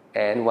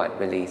 and 1.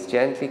 Release.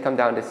 Gently come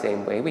down the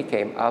same way we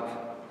came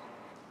up.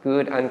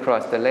 Good.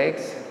 Uncross the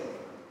legs.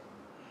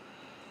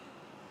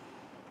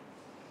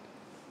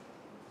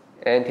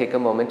 And take a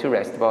moment to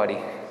rest body.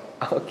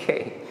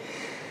 Okay.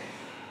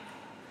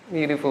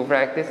 Beautiful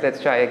practice.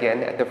 Let's try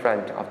again at the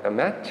front of the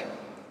mat.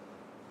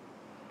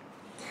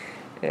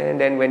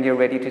 And then when you're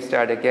ready to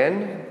start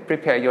again,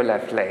 prepare your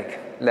left leg.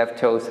 Left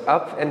toes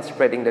up and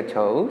spreading the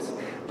toes.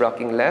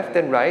 Rocking left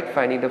and right,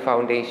 finding the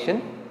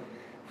foundation.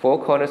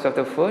 4 corners of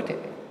the foot.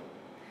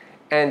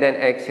 And then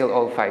exhale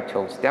all 5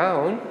 toes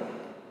down.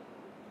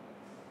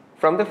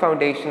 From the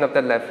foundation of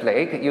the left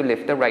leg, you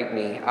lift the right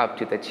knee up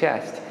to the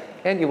chest.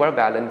 And you are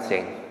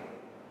balancing.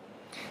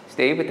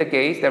 Stay with the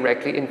gaze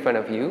directly in front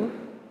of you.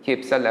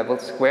 Hips are level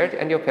squared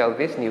and your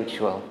pelvis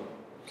neutral.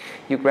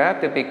 You grab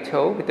the big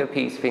toe with the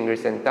peace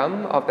fingers and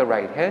thumb of the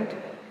right hand.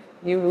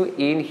 You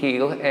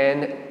inhale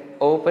and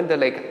open the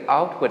leg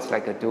outwards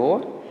like a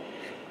door.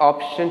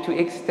 Option to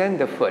extend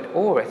the foot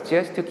or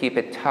just to keep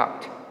it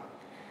tucked.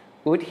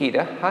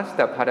 Urdhva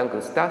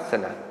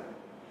Kukkutasana.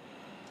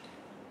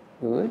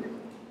 Good.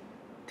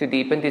 To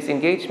deepen this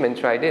engagement,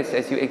 try this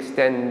as you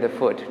extend the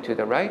foot to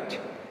the right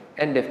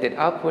and lift it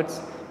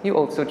upwards. You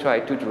also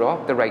try to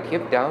drop the right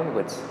hip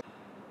downwards.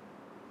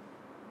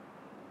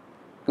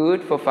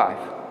 Good for 5,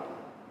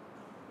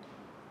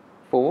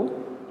 4,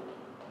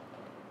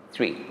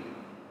 3,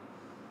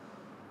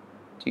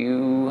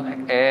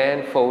 2,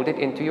 and fold it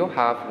into your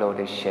half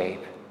lotus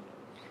shape.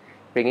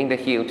 Bringing the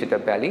heel to the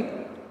belly.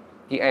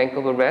 The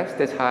ankle will rest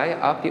as high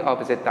up the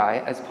opposite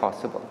thigh as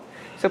possible.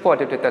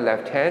 Support it with the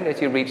left hand.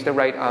 As you reach the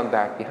right arm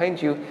back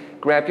behind you,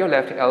 grab your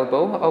left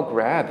elbow or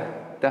grab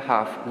the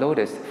half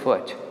lotus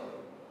foot.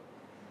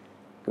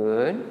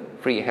 Good.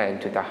 Free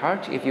hand to the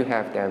heart if you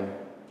have them.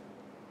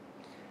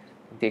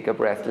 Take a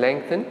breath,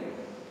 lengthen.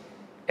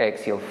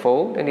 Exhale,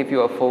 fold. And if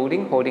you are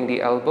folding, holding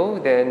the elbow,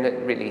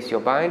 then release your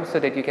bind so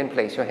that you can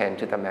place your hand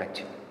to the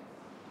mat.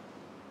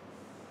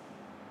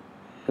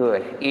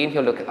 Good.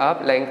 Inhale, look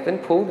up, lengthen,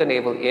 pull the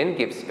navel in,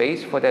 give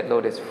space for that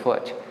lotus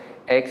foot.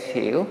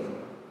 Exhale.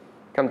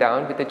 Come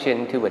down with the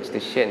chin towards the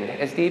shin,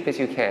 as deep as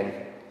you can.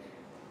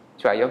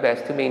 Try your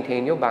best to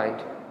maintain your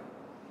bind.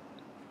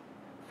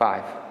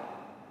 5,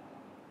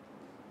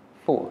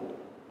 4,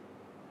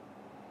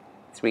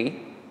 3,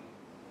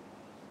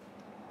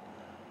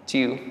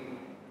 2,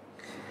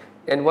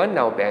 and 1.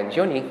 Now bend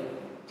your knee.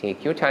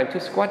 Take your time to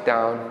squat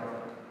down.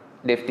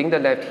 Lifting the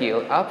left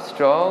heel up,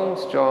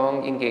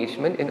 strong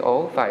engagement in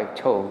all 5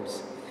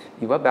 toes.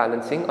 You are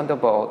balancing on the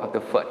ball of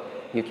the foot.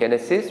 You can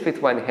assist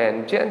with one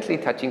hand, gently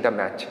touching the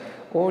mat.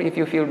 Or if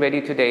you feel ready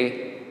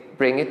today,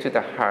 bring it to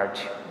the heart.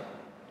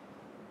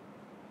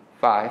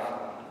 5,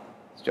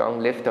 strong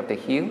lift of the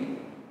heel.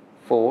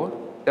 4,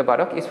 the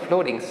buttock is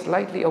floating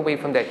slightly away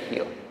from that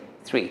heel.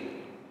 3,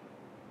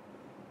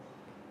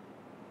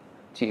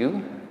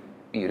 2,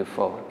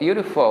 beautiful,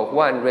 beautiful.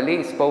 1,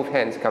 release, both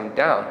hands come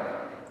down.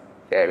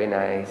 Very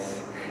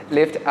nice.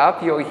 Lift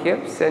up your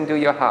hips and do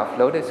your half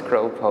lotus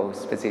crow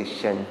pose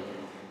position.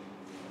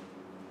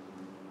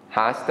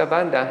 Hasta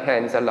Bandha,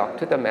 hands are locked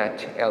to the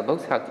mat,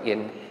 elbows hugged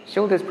in,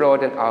 shoulders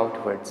broaden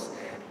outwards,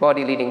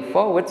 body leaning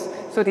forwards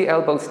so the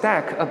elbows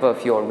stack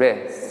above your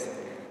wrists.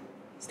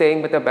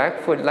 Staying with the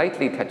back foot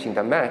lightly touching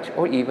the mat,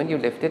 or even you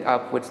lift it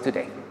upwards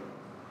today.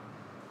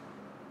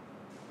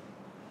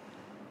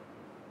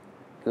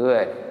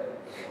 Good.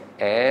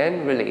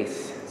 And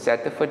release.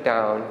 Set the foot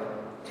down.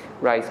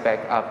 Rise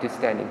back up to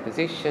standing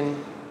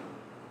position.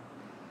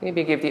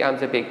 Maybe give the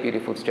arms a big,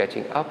 beautiful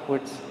stretching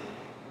upwards.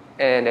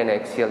 And then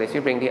exhale as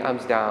you bring the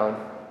arms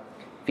down.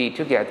 Feet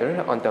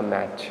together on the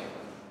mat.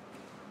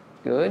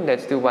 Good.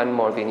 Let's do 1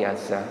 more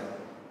vinyasa.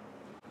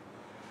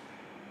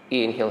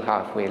 Inhale,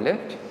 halfway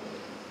lift.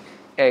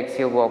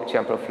 Exhale, walk,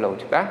 jump or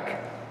float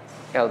back.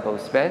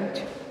 Elbows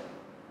bent.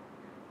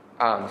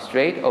 Arms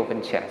straight,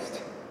 open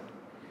chest.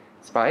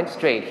 Spine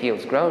straight,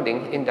 heels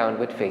grounding in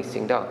downward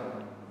facing dog.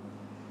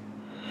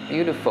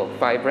 Beautiful.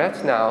 5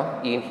 breaths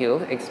now.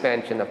 Inhale,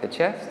 expansion of the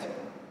chest.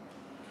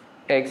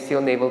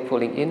 Exhale, navel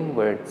pulling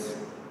inwards.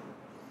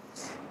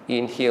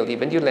 Inhale,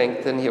 even you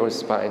lengthen your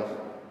spine.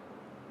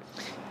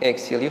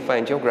 Exhale, you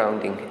find your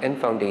grounding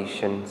and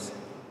foundations.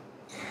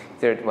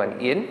 3rd one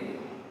in.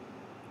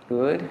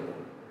 Good.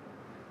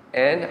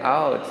 And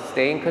out,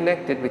 staying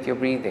connected with your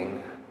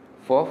breathing.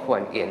 4th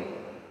one in.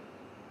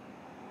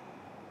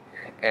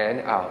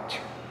 And out.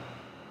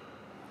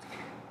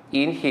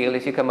 Inhale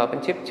as you come up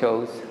on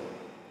tiptoes.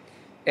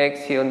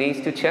 Exhale,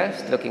 knees to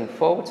chest, looking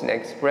forwards.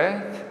 Next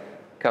breath,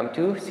 come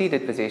to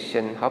seated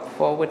position, hop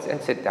forwards and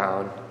sit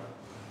down.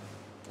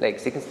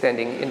 Legs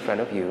extending in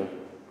front of you.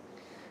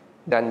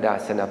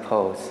 Dandasana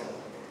pose.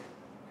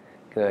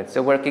 Good.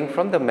 So working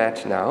from the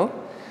mat now.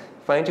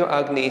 Find your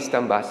Agni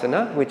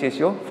Stambhasana, which is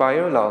your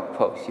fire log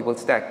pose. You will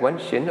stack one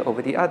shin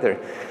over the other.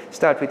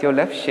 Start with your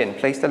left shin.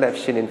 Place the left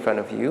shin in front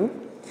of you,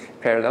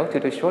 parallel to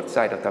the short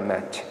side of the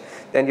mat.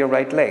 Then your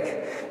right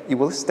leg. You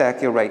will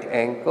stack your right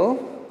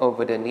ankle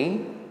over the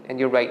knee, and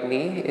your right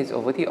knee is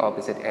over the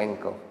opposite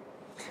ankle.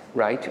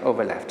 Right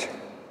over left.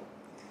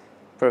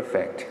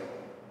 Perfect.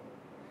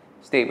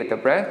 Stay with the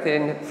breath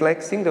in.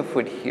 Flexing the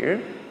foot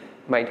here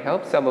might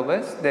help some of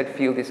us that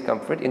feel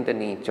discomfort in the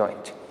knee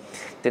joint.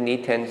 The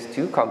knee tends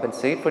to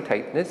compensate for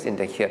tightness in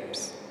the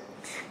hips.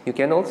 You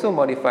can also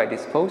modify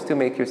this pose to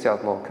make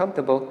yourself more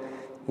comfortable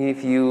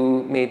if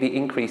you maybe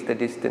increase the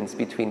distance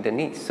between the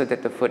knees so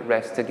that the foot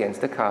rests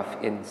against the calf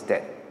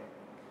instead.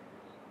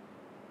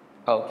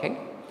 Okay,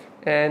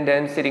 and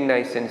then sitting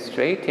nice and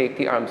straight, take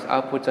the arms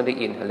upwards on the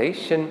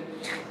inhalation.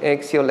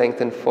 Exhale,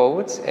 lengthen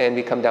forwards, and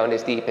we come down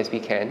as deep as we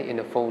can in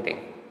a folding,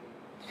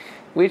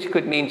 which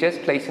could mean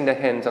just placing the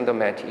hands on the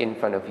mat in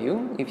front of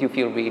you if you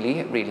feel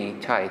really, really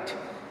tight.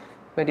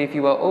 But if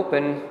you are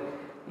open,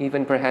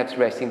 even perhaps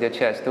resting the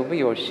chest over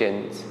your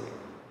shins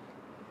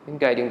and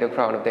guiding the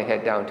crown of the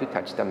head down to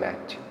touch the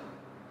mat.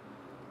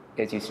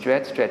 As you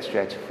stretch, stretch,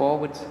 stretch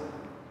forwards.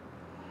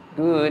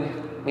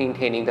 Good.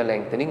 Maintaining the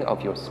lengthening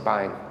of your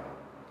spine.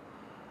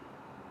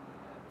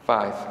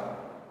 5,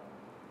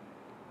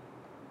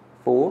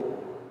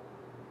 4,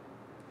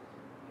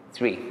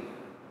 3,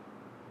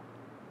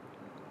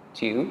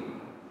 2,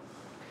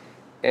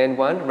 and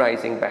 1.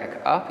 Rising back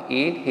up.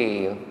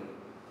 Inhale.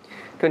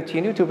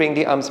 Continue to bring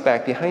the arms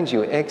back behind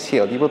you.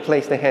 Exhale. You will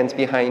place the hands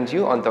behind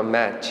you on the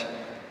mat.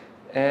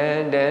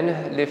 And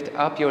then lift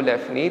up your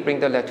left knee. Bring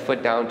the left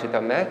foot down to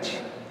the mat,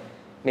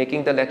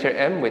 making the letter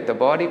M with the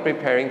body,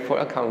 preparing for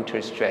a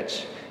counter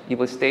stretch. You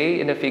will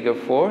stay in a figure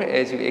 4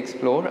 as you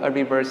explore a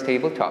reverse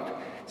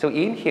tabletop. So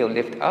inhale,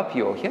 lift up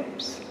your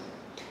hips.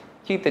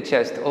 Keep the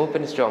chest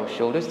open, strong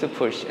shoulders to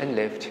push and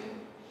lift.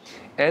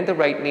 And the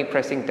right knee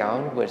pressing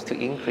downwards to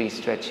increase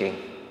stretching.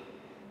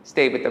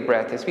 Stay with the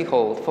breath as we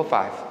hold for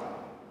 5,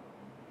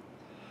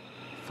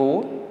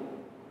 4,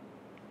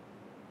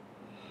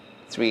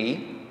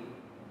 3,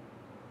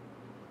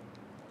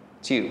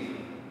 2,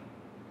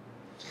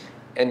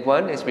 and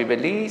 1. As we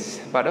release,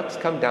 buttocks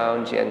come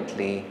down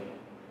gently.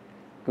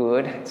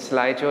 Good.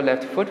 Slide your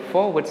left foot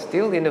forward,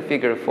 still in the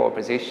figure 4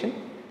 position.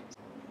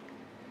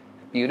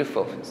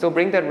 Beautiful. So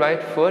bring that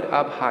right foot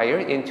up higher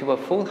into a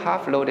full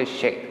half lotus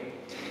shape.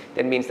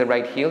 That means the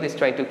right heel is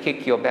trying to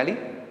kick your belly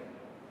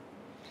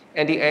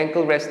and the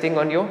ankle resting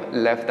on your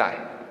left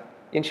thigh.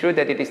 Ensure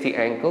that it is the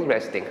ankle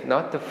resting,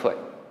 not the foot.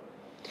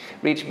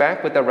 Reach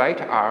back with the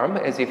right arm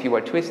as if you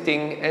are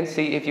twisting and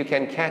see if you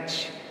can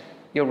catch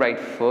your right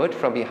foot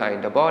from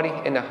behind the body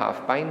in a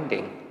half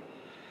binding.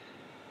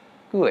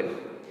 Good.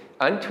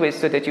 Untwist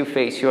so that you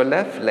face your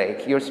left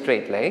leg, your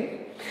straight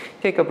leg.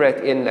 Take a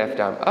breath in, left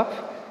arm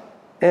up.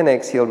 And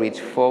exhale, reach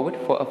forward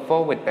for a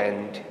forward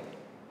bend.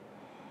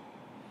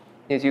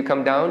 As you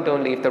come down,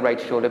 don't leave the right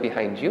shoulder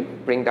behind you.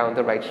 Bring down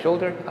the right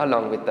shoulder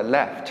along with the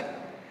left.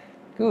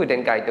 Good,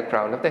 and guide the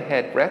crown of the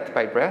head breath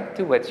by breath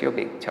towards your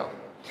big toe.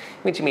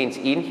 Which means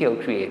inhale,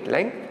 create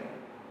length.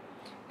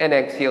 And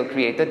exhale,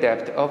 create the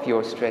depth of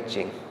your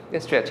stretching. The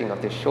stretching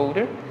of the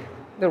shoulder,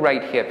 the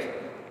right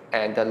hip,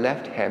 and the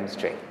left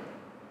hamstring.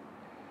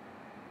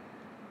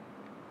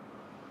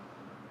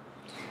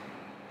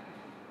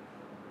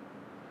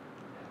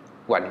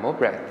 One more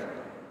breath.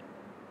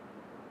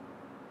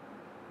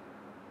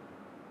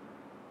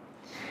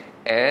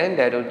 And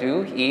that'll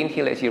do.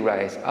 Inhale as you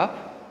rise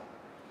up.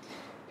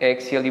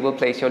 Exhale, you will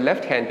place your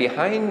left hand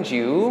behind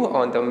you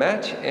on the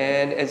mat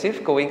and as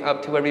if going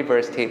up to a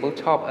reverse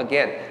tabletop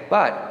again.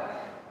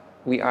 But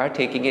we are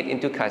taking it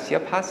into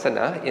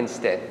Kasyapasana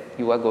instead.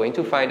 You are going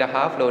to find a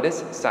half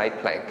lotus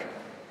side plank.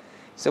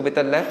 So with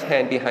the left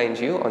hand behind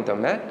you on the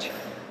mat,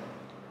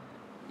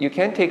 you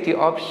can take the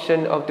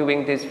option of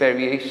doing this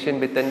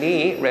variation with the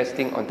knee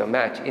resting on the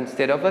mat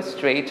instead of a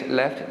straight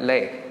left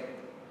leg.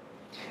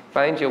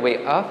 Find your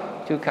way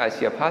up to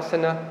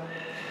Kasyapasana.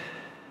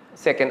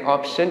 Second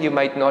option, you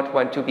might not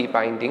want to be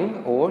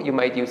binding, or you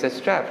might use a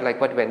strap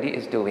like what Wendy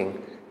is doing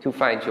to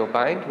find your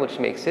bind, which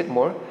makes it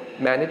more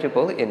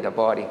manageable in the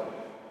body.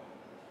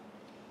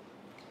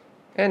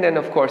 And then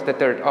of course the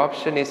third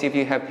option is if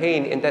you have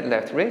pain in that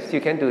left wrist, you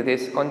can do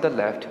this on the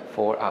left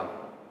forearm.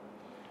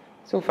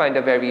 So find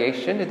a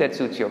variation that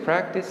suits your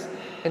practice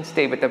and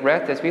stay with the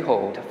breath as we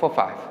hold for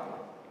 5,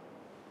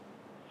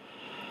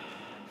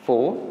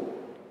 4,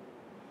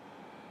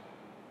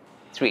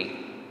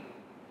 3,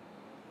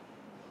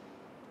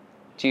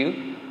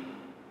 2,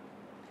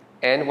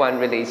 and 1.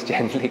 Release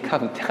gently,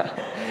 come down.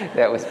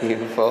 That was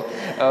beautiful.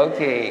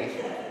 Okay,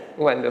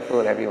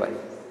 wonderful everyone.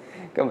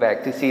 Come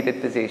back to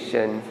seated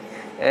position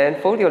and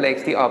fold your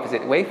legs the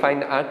opposite way.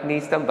 Find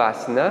Agni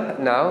Stambhasana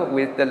now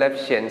with the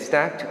left shin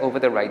stacked over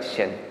the right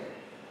shin.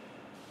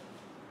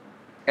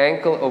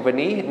 Ankle over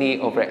knee, knee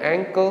over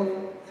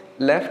ankle,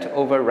 left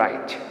over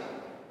right.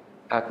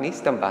 Agni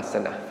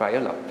Stambhasana,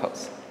 fire log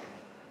pose.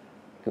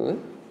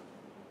 Good.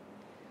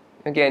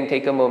 Again,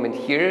 take a moment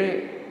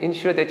here.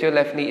 Ensure that your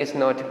left knee is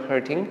not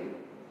hurting.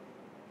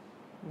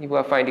 You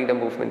are finding the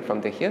movement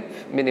from the hip.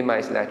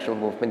 Minimize lateral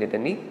movement in the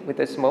knee with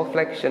a small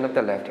flexion of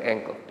the left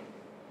ankle.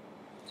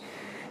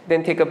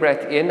 Then take a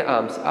breath in,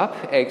 arms up,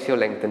 exhale,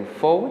 lengthen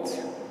forwards.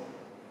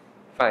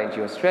 Find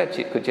your stretch.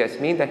 It could just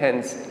mean the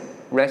hands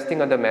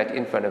resting on the mat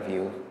in front of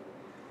you.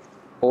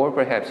 Or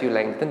perhaps you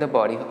lengthen the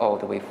body all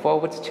the way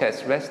forwards,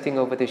 chest resting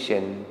over the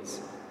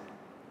shins,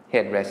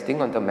 head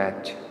resting on the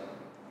mat,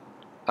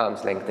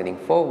 arms lengthening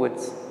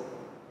forwards.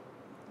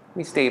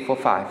 We stay for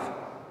 5,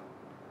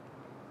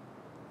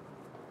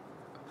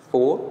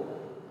 4,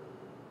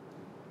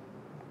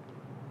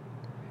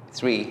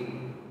 3,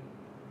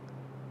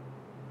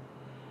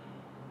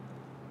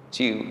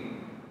 2.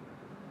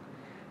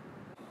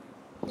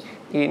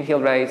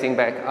 Inhale, rising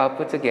back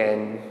upwards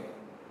again.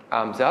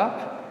 Arms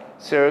up,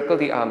 circle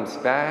the arms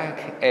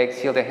back.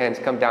 Exhale, the hands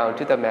come down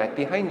to the mat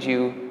behind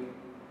you.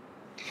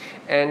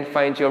 And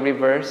find your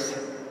reverse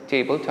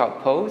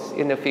tabletop pose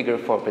in the figure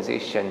 4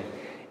 position.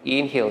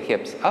 Inhale,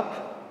 hips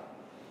up,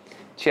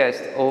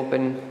 chest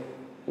open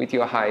with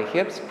your high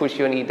hips. Push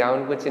your knee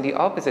downwards in the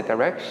opposite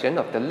direction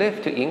of the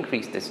lift to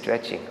increase the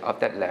stretching of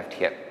that left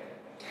hip.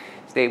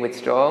 Stay with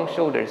strong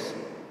shoulders.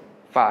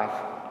 5,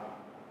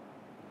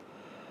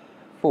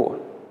 4,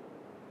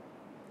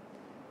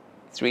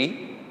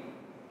 3,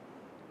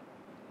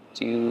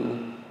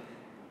 2,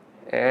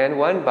 and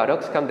 1.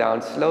 Buttocks come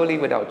down slowly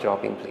without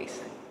dropping,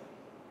 please.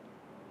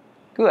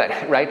 Good.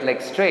 Right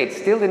leg straight,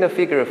 still in a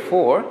figure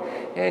 4,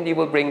 and you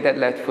will bring that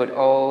left foot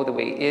all the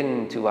way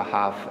into a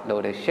half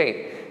lotus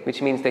shape,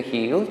 which means the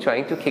heel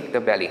trying to kick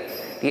the belly,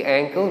 the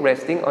ankle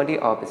resting on the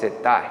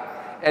opposite thigh.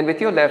 And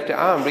with your left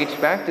arm, reach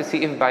back to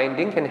see if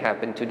binding can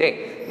happen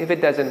today. If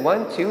it doesn't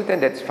want to, then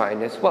that's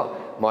fine as well.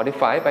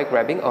 Modify by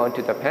grabbing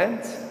onto the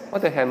pants or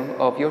the hem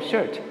of your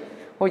shirt,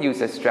 or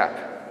use a strap.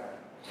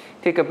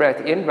 Take a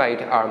breath in,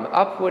 right arm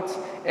upwards.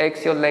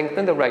 Exhale,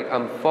 lengthen the right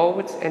arm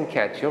forwards and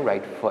catch your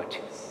right foot.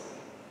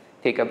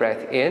 Take a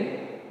breath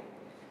in,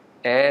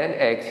 and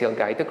exhale,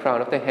 guide the crown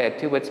of the head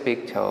towards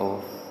big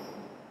toe.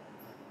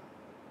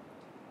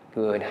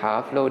 Good.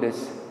 Half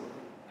lotus,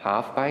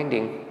 half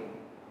binding.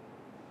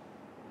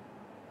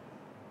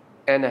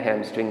 And a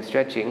hamstring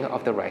stretching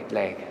of the right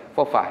leg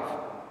for 5,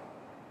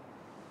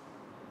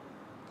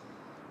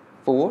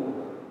 4,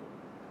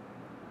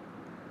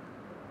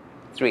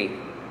 3,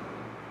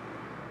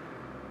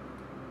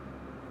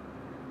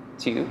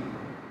 2,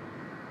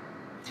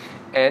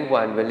 and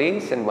 1.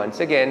 Release, and once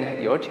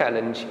again, your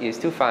challenge is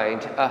to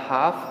find a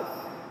half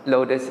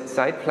lotus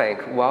side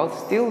plank while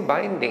still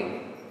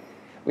binding.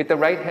 With the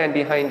right hand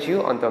behind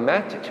you on the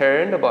mat,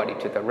 turn the body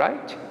to the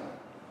right.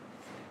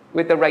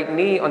 With the right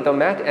knee on the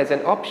mat as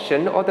an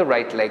option, or the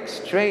right leg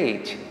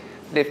straight.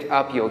 Lift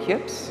up your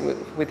hips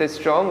with a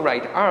strong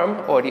right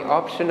arm, or the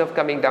option of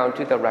coming down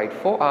to the right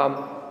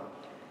forearm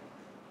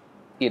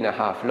in a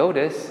half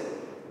lotus,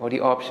 or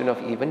the option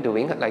of even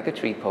doing like a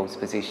tree pose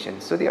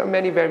position. So there are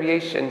many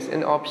variations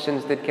and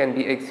options that can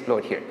be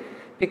explored here.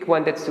 Pick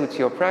one that suits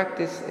your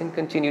practice and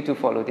continue to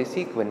follow the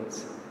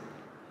sequence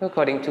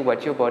according to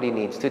what your body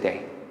needs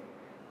today.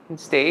 And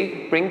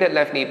stay, bring that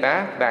left knee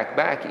back, back,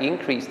 back,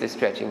 increase the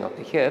stretching of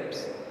the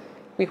hips.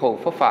 We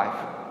hold for 5,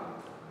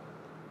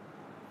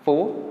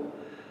 4,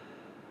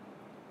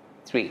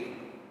 3,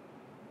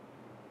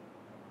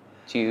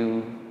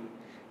 2,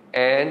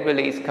 and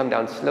release, come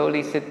down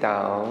slowly, sit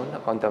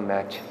down on the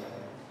mat.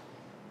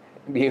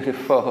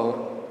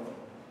 Beautiful.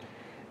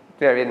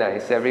 Very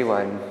nice,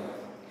 everyone.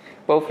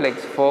 Both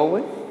legs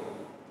forward.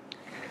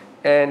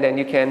 And then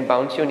you can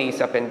bounce your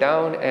knees up and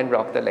down and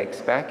rock the legs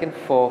back and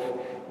forth,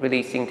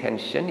 releasing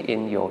tension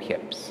in your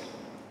hips.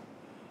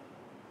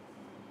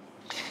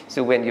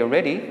 So when you're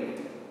ready,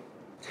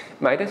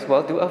 might as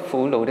well do a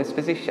full lotus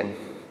position.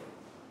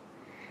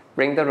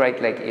 Bring the right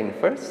leg in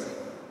first.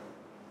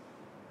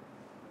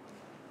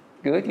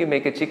 Good. You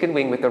make a chicken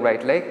wing with the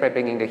right leg by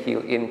bringing the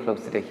heel in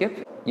close to the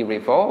hip. You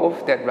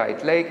revolve that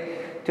right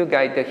leg to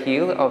guide the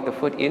heel of the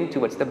foot in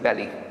towards the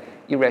belly.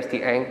 You rest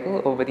the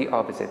ankle over the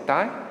opposite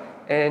thigh,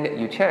 and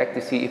you check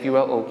to see if you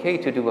are okay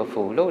to do a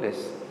full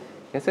lotus.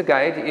 As a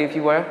guide, if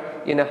you are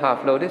in a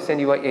half lotus and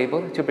you are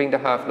able to bring the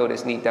half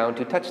lotus knee down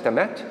to touch the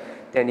mat,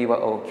 then you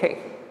are okay.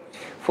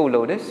 Full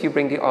lotus, you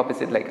bring the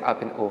opposite leg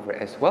up and over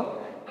as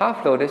well.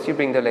 Half lotus, you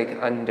bring the leg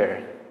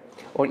under,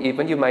 or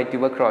even you might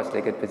do a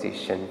cross-legged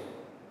position.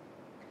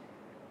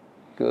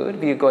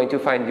 Good. We are going to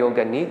find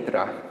Yoga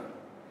Nidra.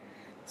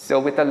 So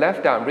with the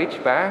left arm,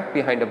 reach back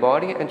behind the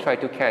body and try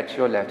to catch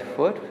your left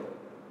foot.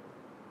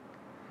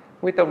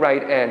 With the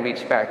right hand,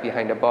 reach back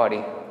behind the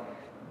body.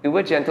 Do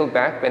a gentle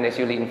back bend as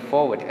you lean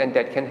forward, and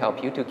that can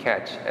help you to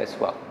catch as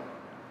well.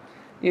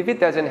 If it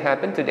doesn't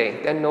happen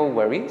today, then no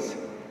worries.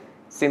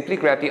 Simply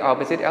grab the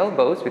opposite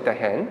elbows with the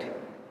hand.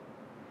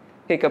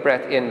 Take a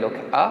breath in, look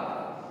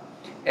up.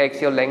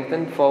 Exhale,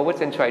 lengthen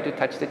forwards and try to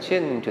touch the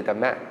chin to the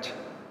mat.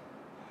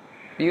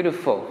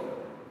 Beautiful.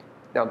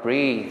 Now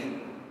breathe.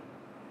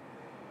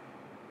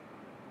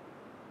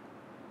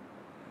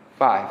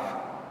 5.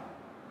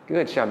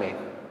 Good, Charmaine.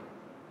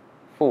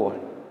 4.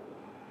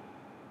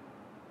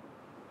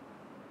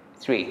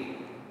 3,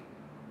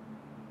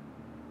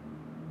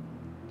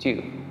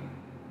 2.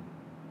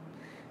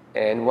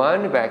 And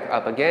 1, back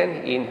up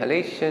again,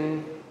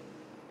 inhalation.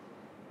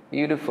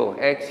 Beautiful.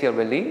 Exhale,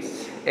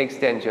 release.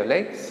 Extend your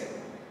legs.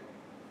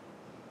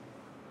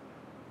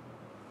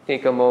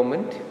 Take a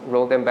moment,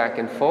 roll them back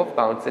and forth,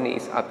 bounce the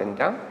knees up and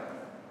down.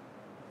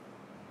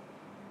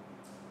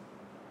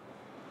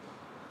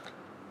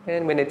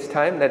 And when it's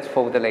time, let's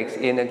fold the legs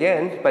in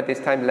again, but this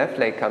time left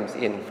leg comes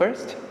in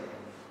first.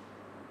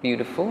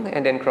 Beautiful.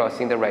 And then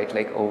crossing the right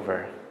leg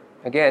over.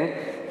 Again,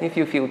 if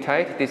you feel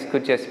tight, this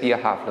could just be a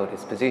half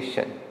lotus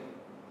position.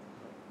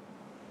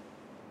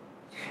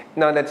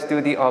 Now let's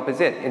do the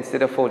opposite.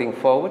 Instead of folding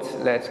forwards,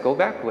 let's go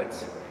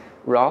backwards.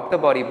 Rock the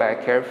body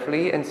back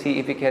carefully and see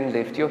if you can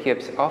lift your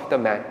hips off the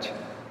mat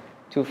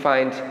to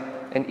find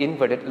an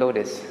inverted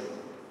lotus.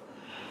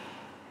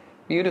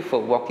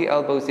 Beautiful. Walk the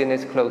elbows in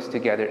as close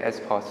together as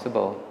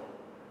possible.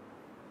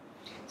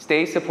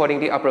 Stay supporting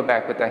the upper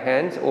back with the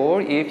hands,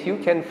 or if you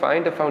can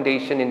find a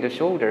foundation in the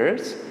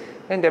shoulders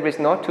and there is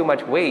not too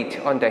much weight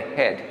on the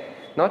head,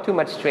 not too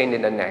much strain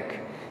in the neck,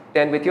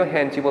 then with your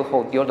hands you will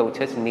hold your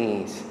lotus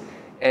knees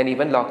and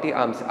even lock the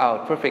arms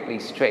out perfectly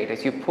straight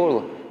as you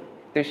pull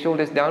the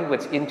shoulders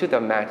downwards into the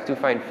mat to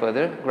find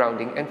further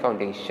grounding and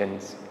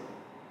foundations.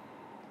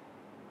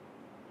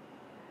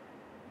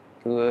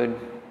 Good.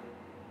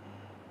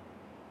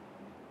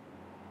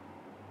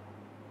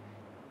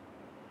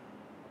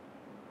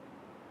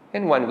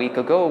 And 1 week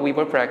ago, we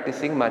were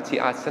practicing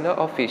Asana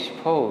or fish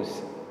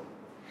pose.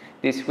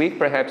 This week,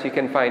 perhaps you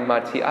can find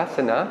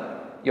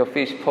Asana, your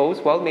fish pose,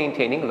 while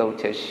maintaining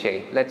lotus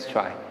shape. Let's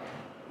try.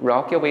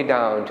 Rock your way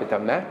down to the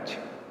mat.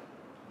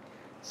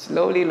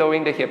 Slowly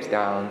lowering the hips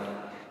down.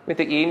 With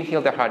the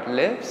inhale, the heart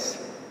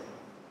lifts,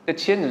 the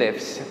chin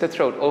lifts, the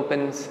throat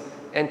opens,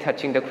 and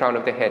touching the crown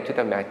of the head to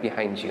the mat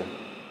behind you.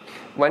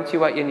 Once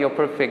you are in your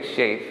perfect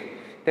shape,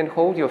 then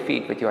hold your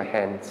feet with your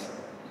hands.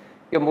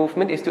 Your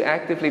movement is to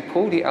actively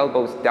pull the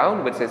elbows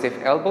downwards as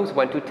if elbows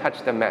want to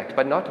touch the mat,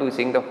 but not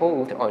losing the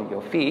hold on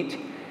your feet,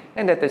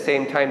 and at the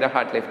same time the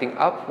heart lifting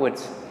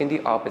upwards in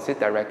the opposite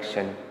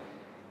direction.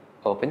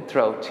 Open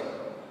throat,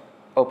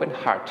 open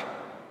heart,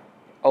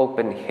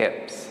 open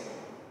hips.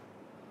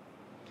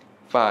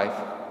 5,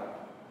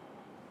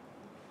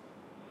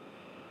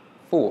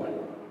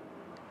 4,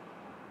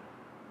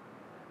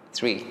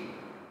 3,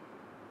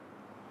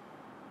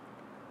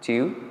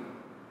 2,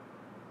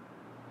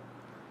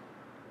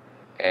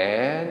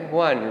 and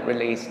 1.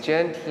 Release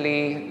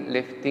gently,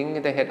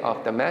 lifting the head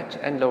off the mat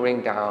and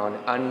lowering down,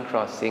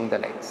 uncrossing the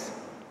legs.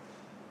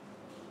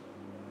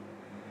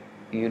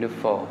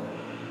 Beautiful.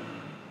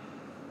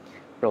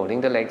 Rolling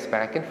the legs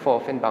back and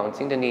forth and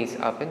bouncing the knees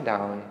up and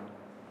down.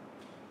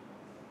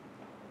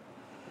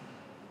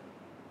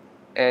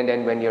 And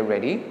then when you're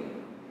ready,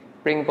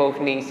 bring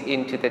both knees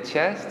into the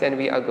chest, and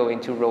we are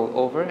going to roll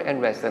over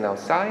and rest on our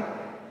side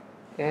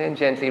and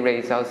gently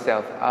raise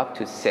ourselves up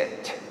to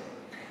sit.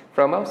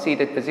 From our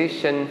seated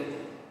position,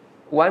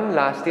 one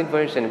last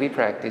inversion we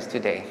practice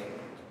today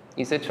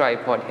is a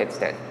tripod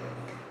headstand.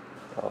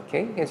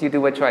 Okay, as you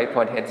do a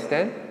tripod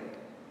headstand,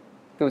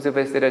 those of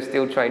us that are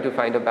still trying to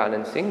find a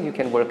balancing, you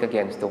can work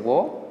against the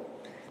wall.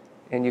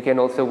 And you can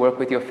also work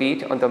with your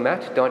feet on the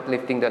mat, not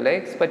lifting the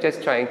legs, but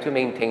just trying to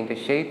maintain the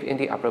shape in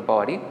the upper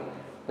body,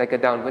 like a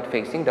downward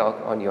facing dog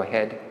on your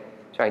head,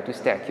 trying to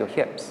stack your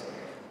hips.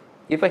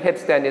 If a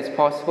headstand is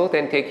possible,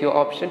 then take your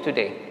option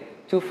today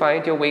to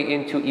find your way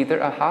into either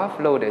a half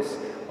lotus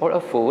or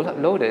a full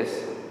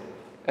lotus,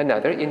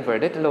 another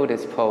inverted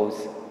lotus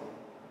pose.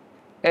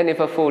 And if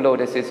a full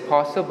lotus is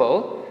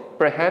possible,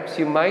 perhaps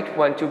you might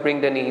want to bring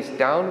the knees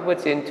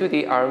downwards into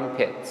the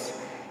armpits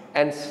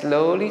and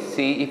slowly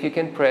see if you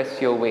can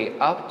press your way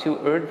up to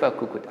Urdhva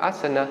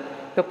Kukkutasana,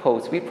 the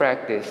pose we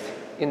practiced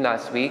in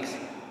last week's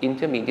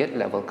intermediate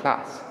level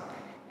class.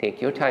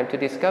 Take your time to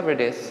discover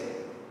this.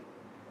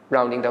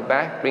 Rounding the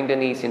back, bring the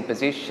knees in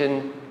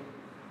position.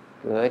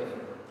 Good.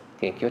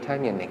 Take your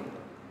time, Yen Ning.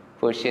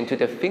 Push into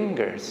the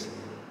fingers.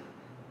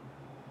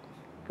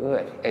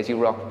 Good. As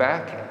you rock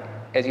back,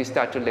 as you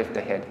start to lift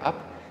the head up,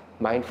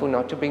 mindful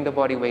not to bring the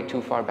body weight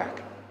too far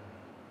back.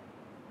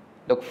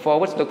 Look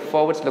forwards, look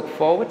forwards, look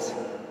forwards.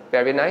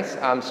 Very nice.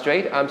 Arms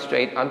straight, arms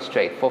straight, arms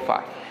straight. For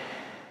 5,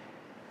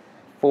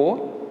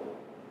 4,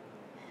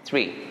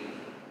 3,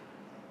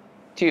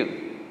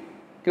 2.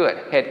 Good.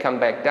 Head come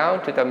back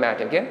down to the mat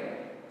again.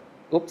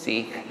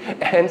 Oopsie.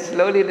 And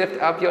slowly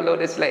lift up your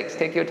lotus legs.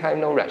 Take your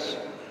time, no rush.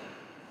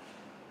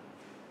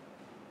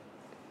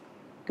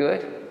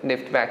 Good.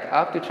 Lift back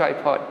up to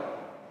tripod.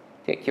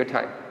 Take your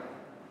time.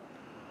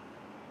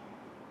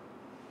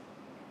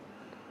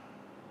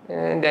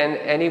 And then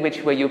any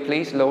which way you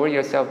please, lower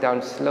yourself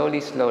down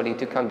slowly, slowly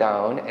to come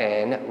down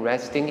and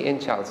resting in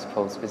child's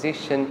pose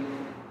position.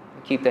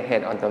 Keep the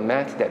head on the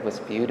mat. That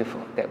was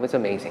beautiful. That was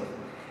amazing.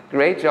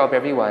 Great job,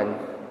 everyone.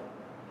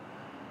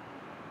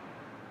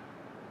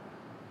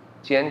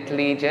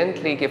 Gently,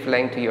 gently give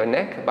length to your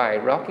neck by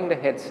rocking the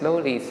head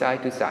slowly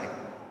side to side.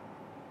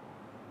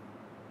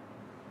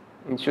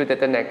 Ensure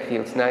that the neck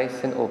feels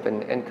nice and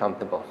open and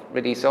comfortable.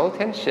 Release all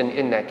tension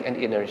in neck and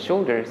inner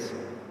shoulders.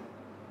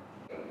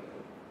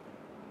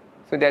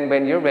 So then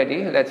when you're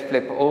ready, let's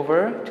flip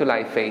over to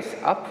lie face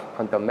up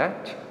on the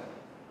mat.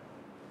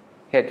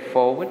 Head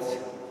forwards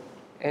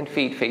and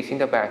feet facing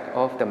the back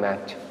of the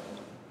mat.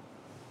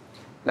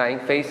 Lying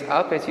face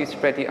up as you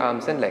spread the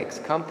arms and legs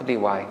comfortably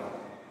wide.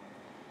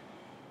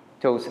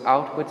 Toes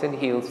outwards and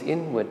heels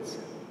inwards.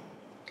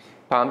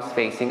 Palms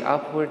facing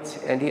upwards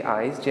and the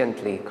eyes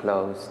gently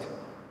closed.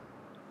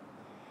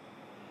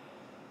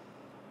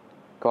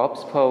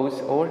 Corpse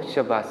pose or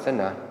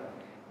Shavasana,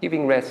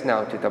 giving rest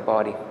now to the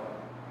body.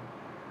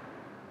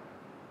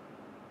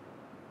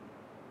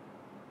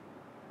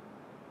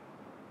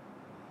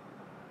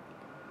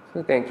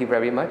 So thank you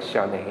very much,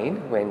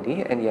 Charmaine,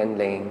 Wendy, and Yen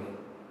Ning.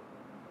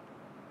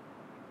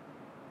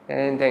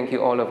 And thank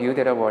you all of you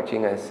that are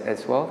watching us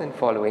as well and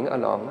following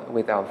along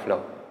with our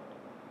flow.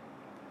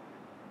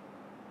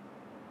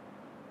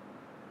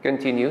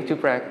 Continue to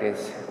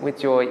practice with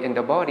joy in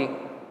the body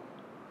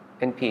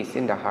and peace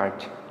in the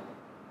heart.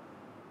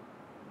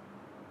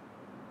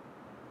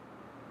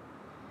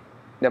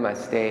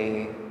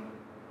 Namaste,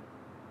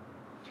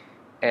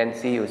 and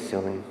see you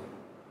soon.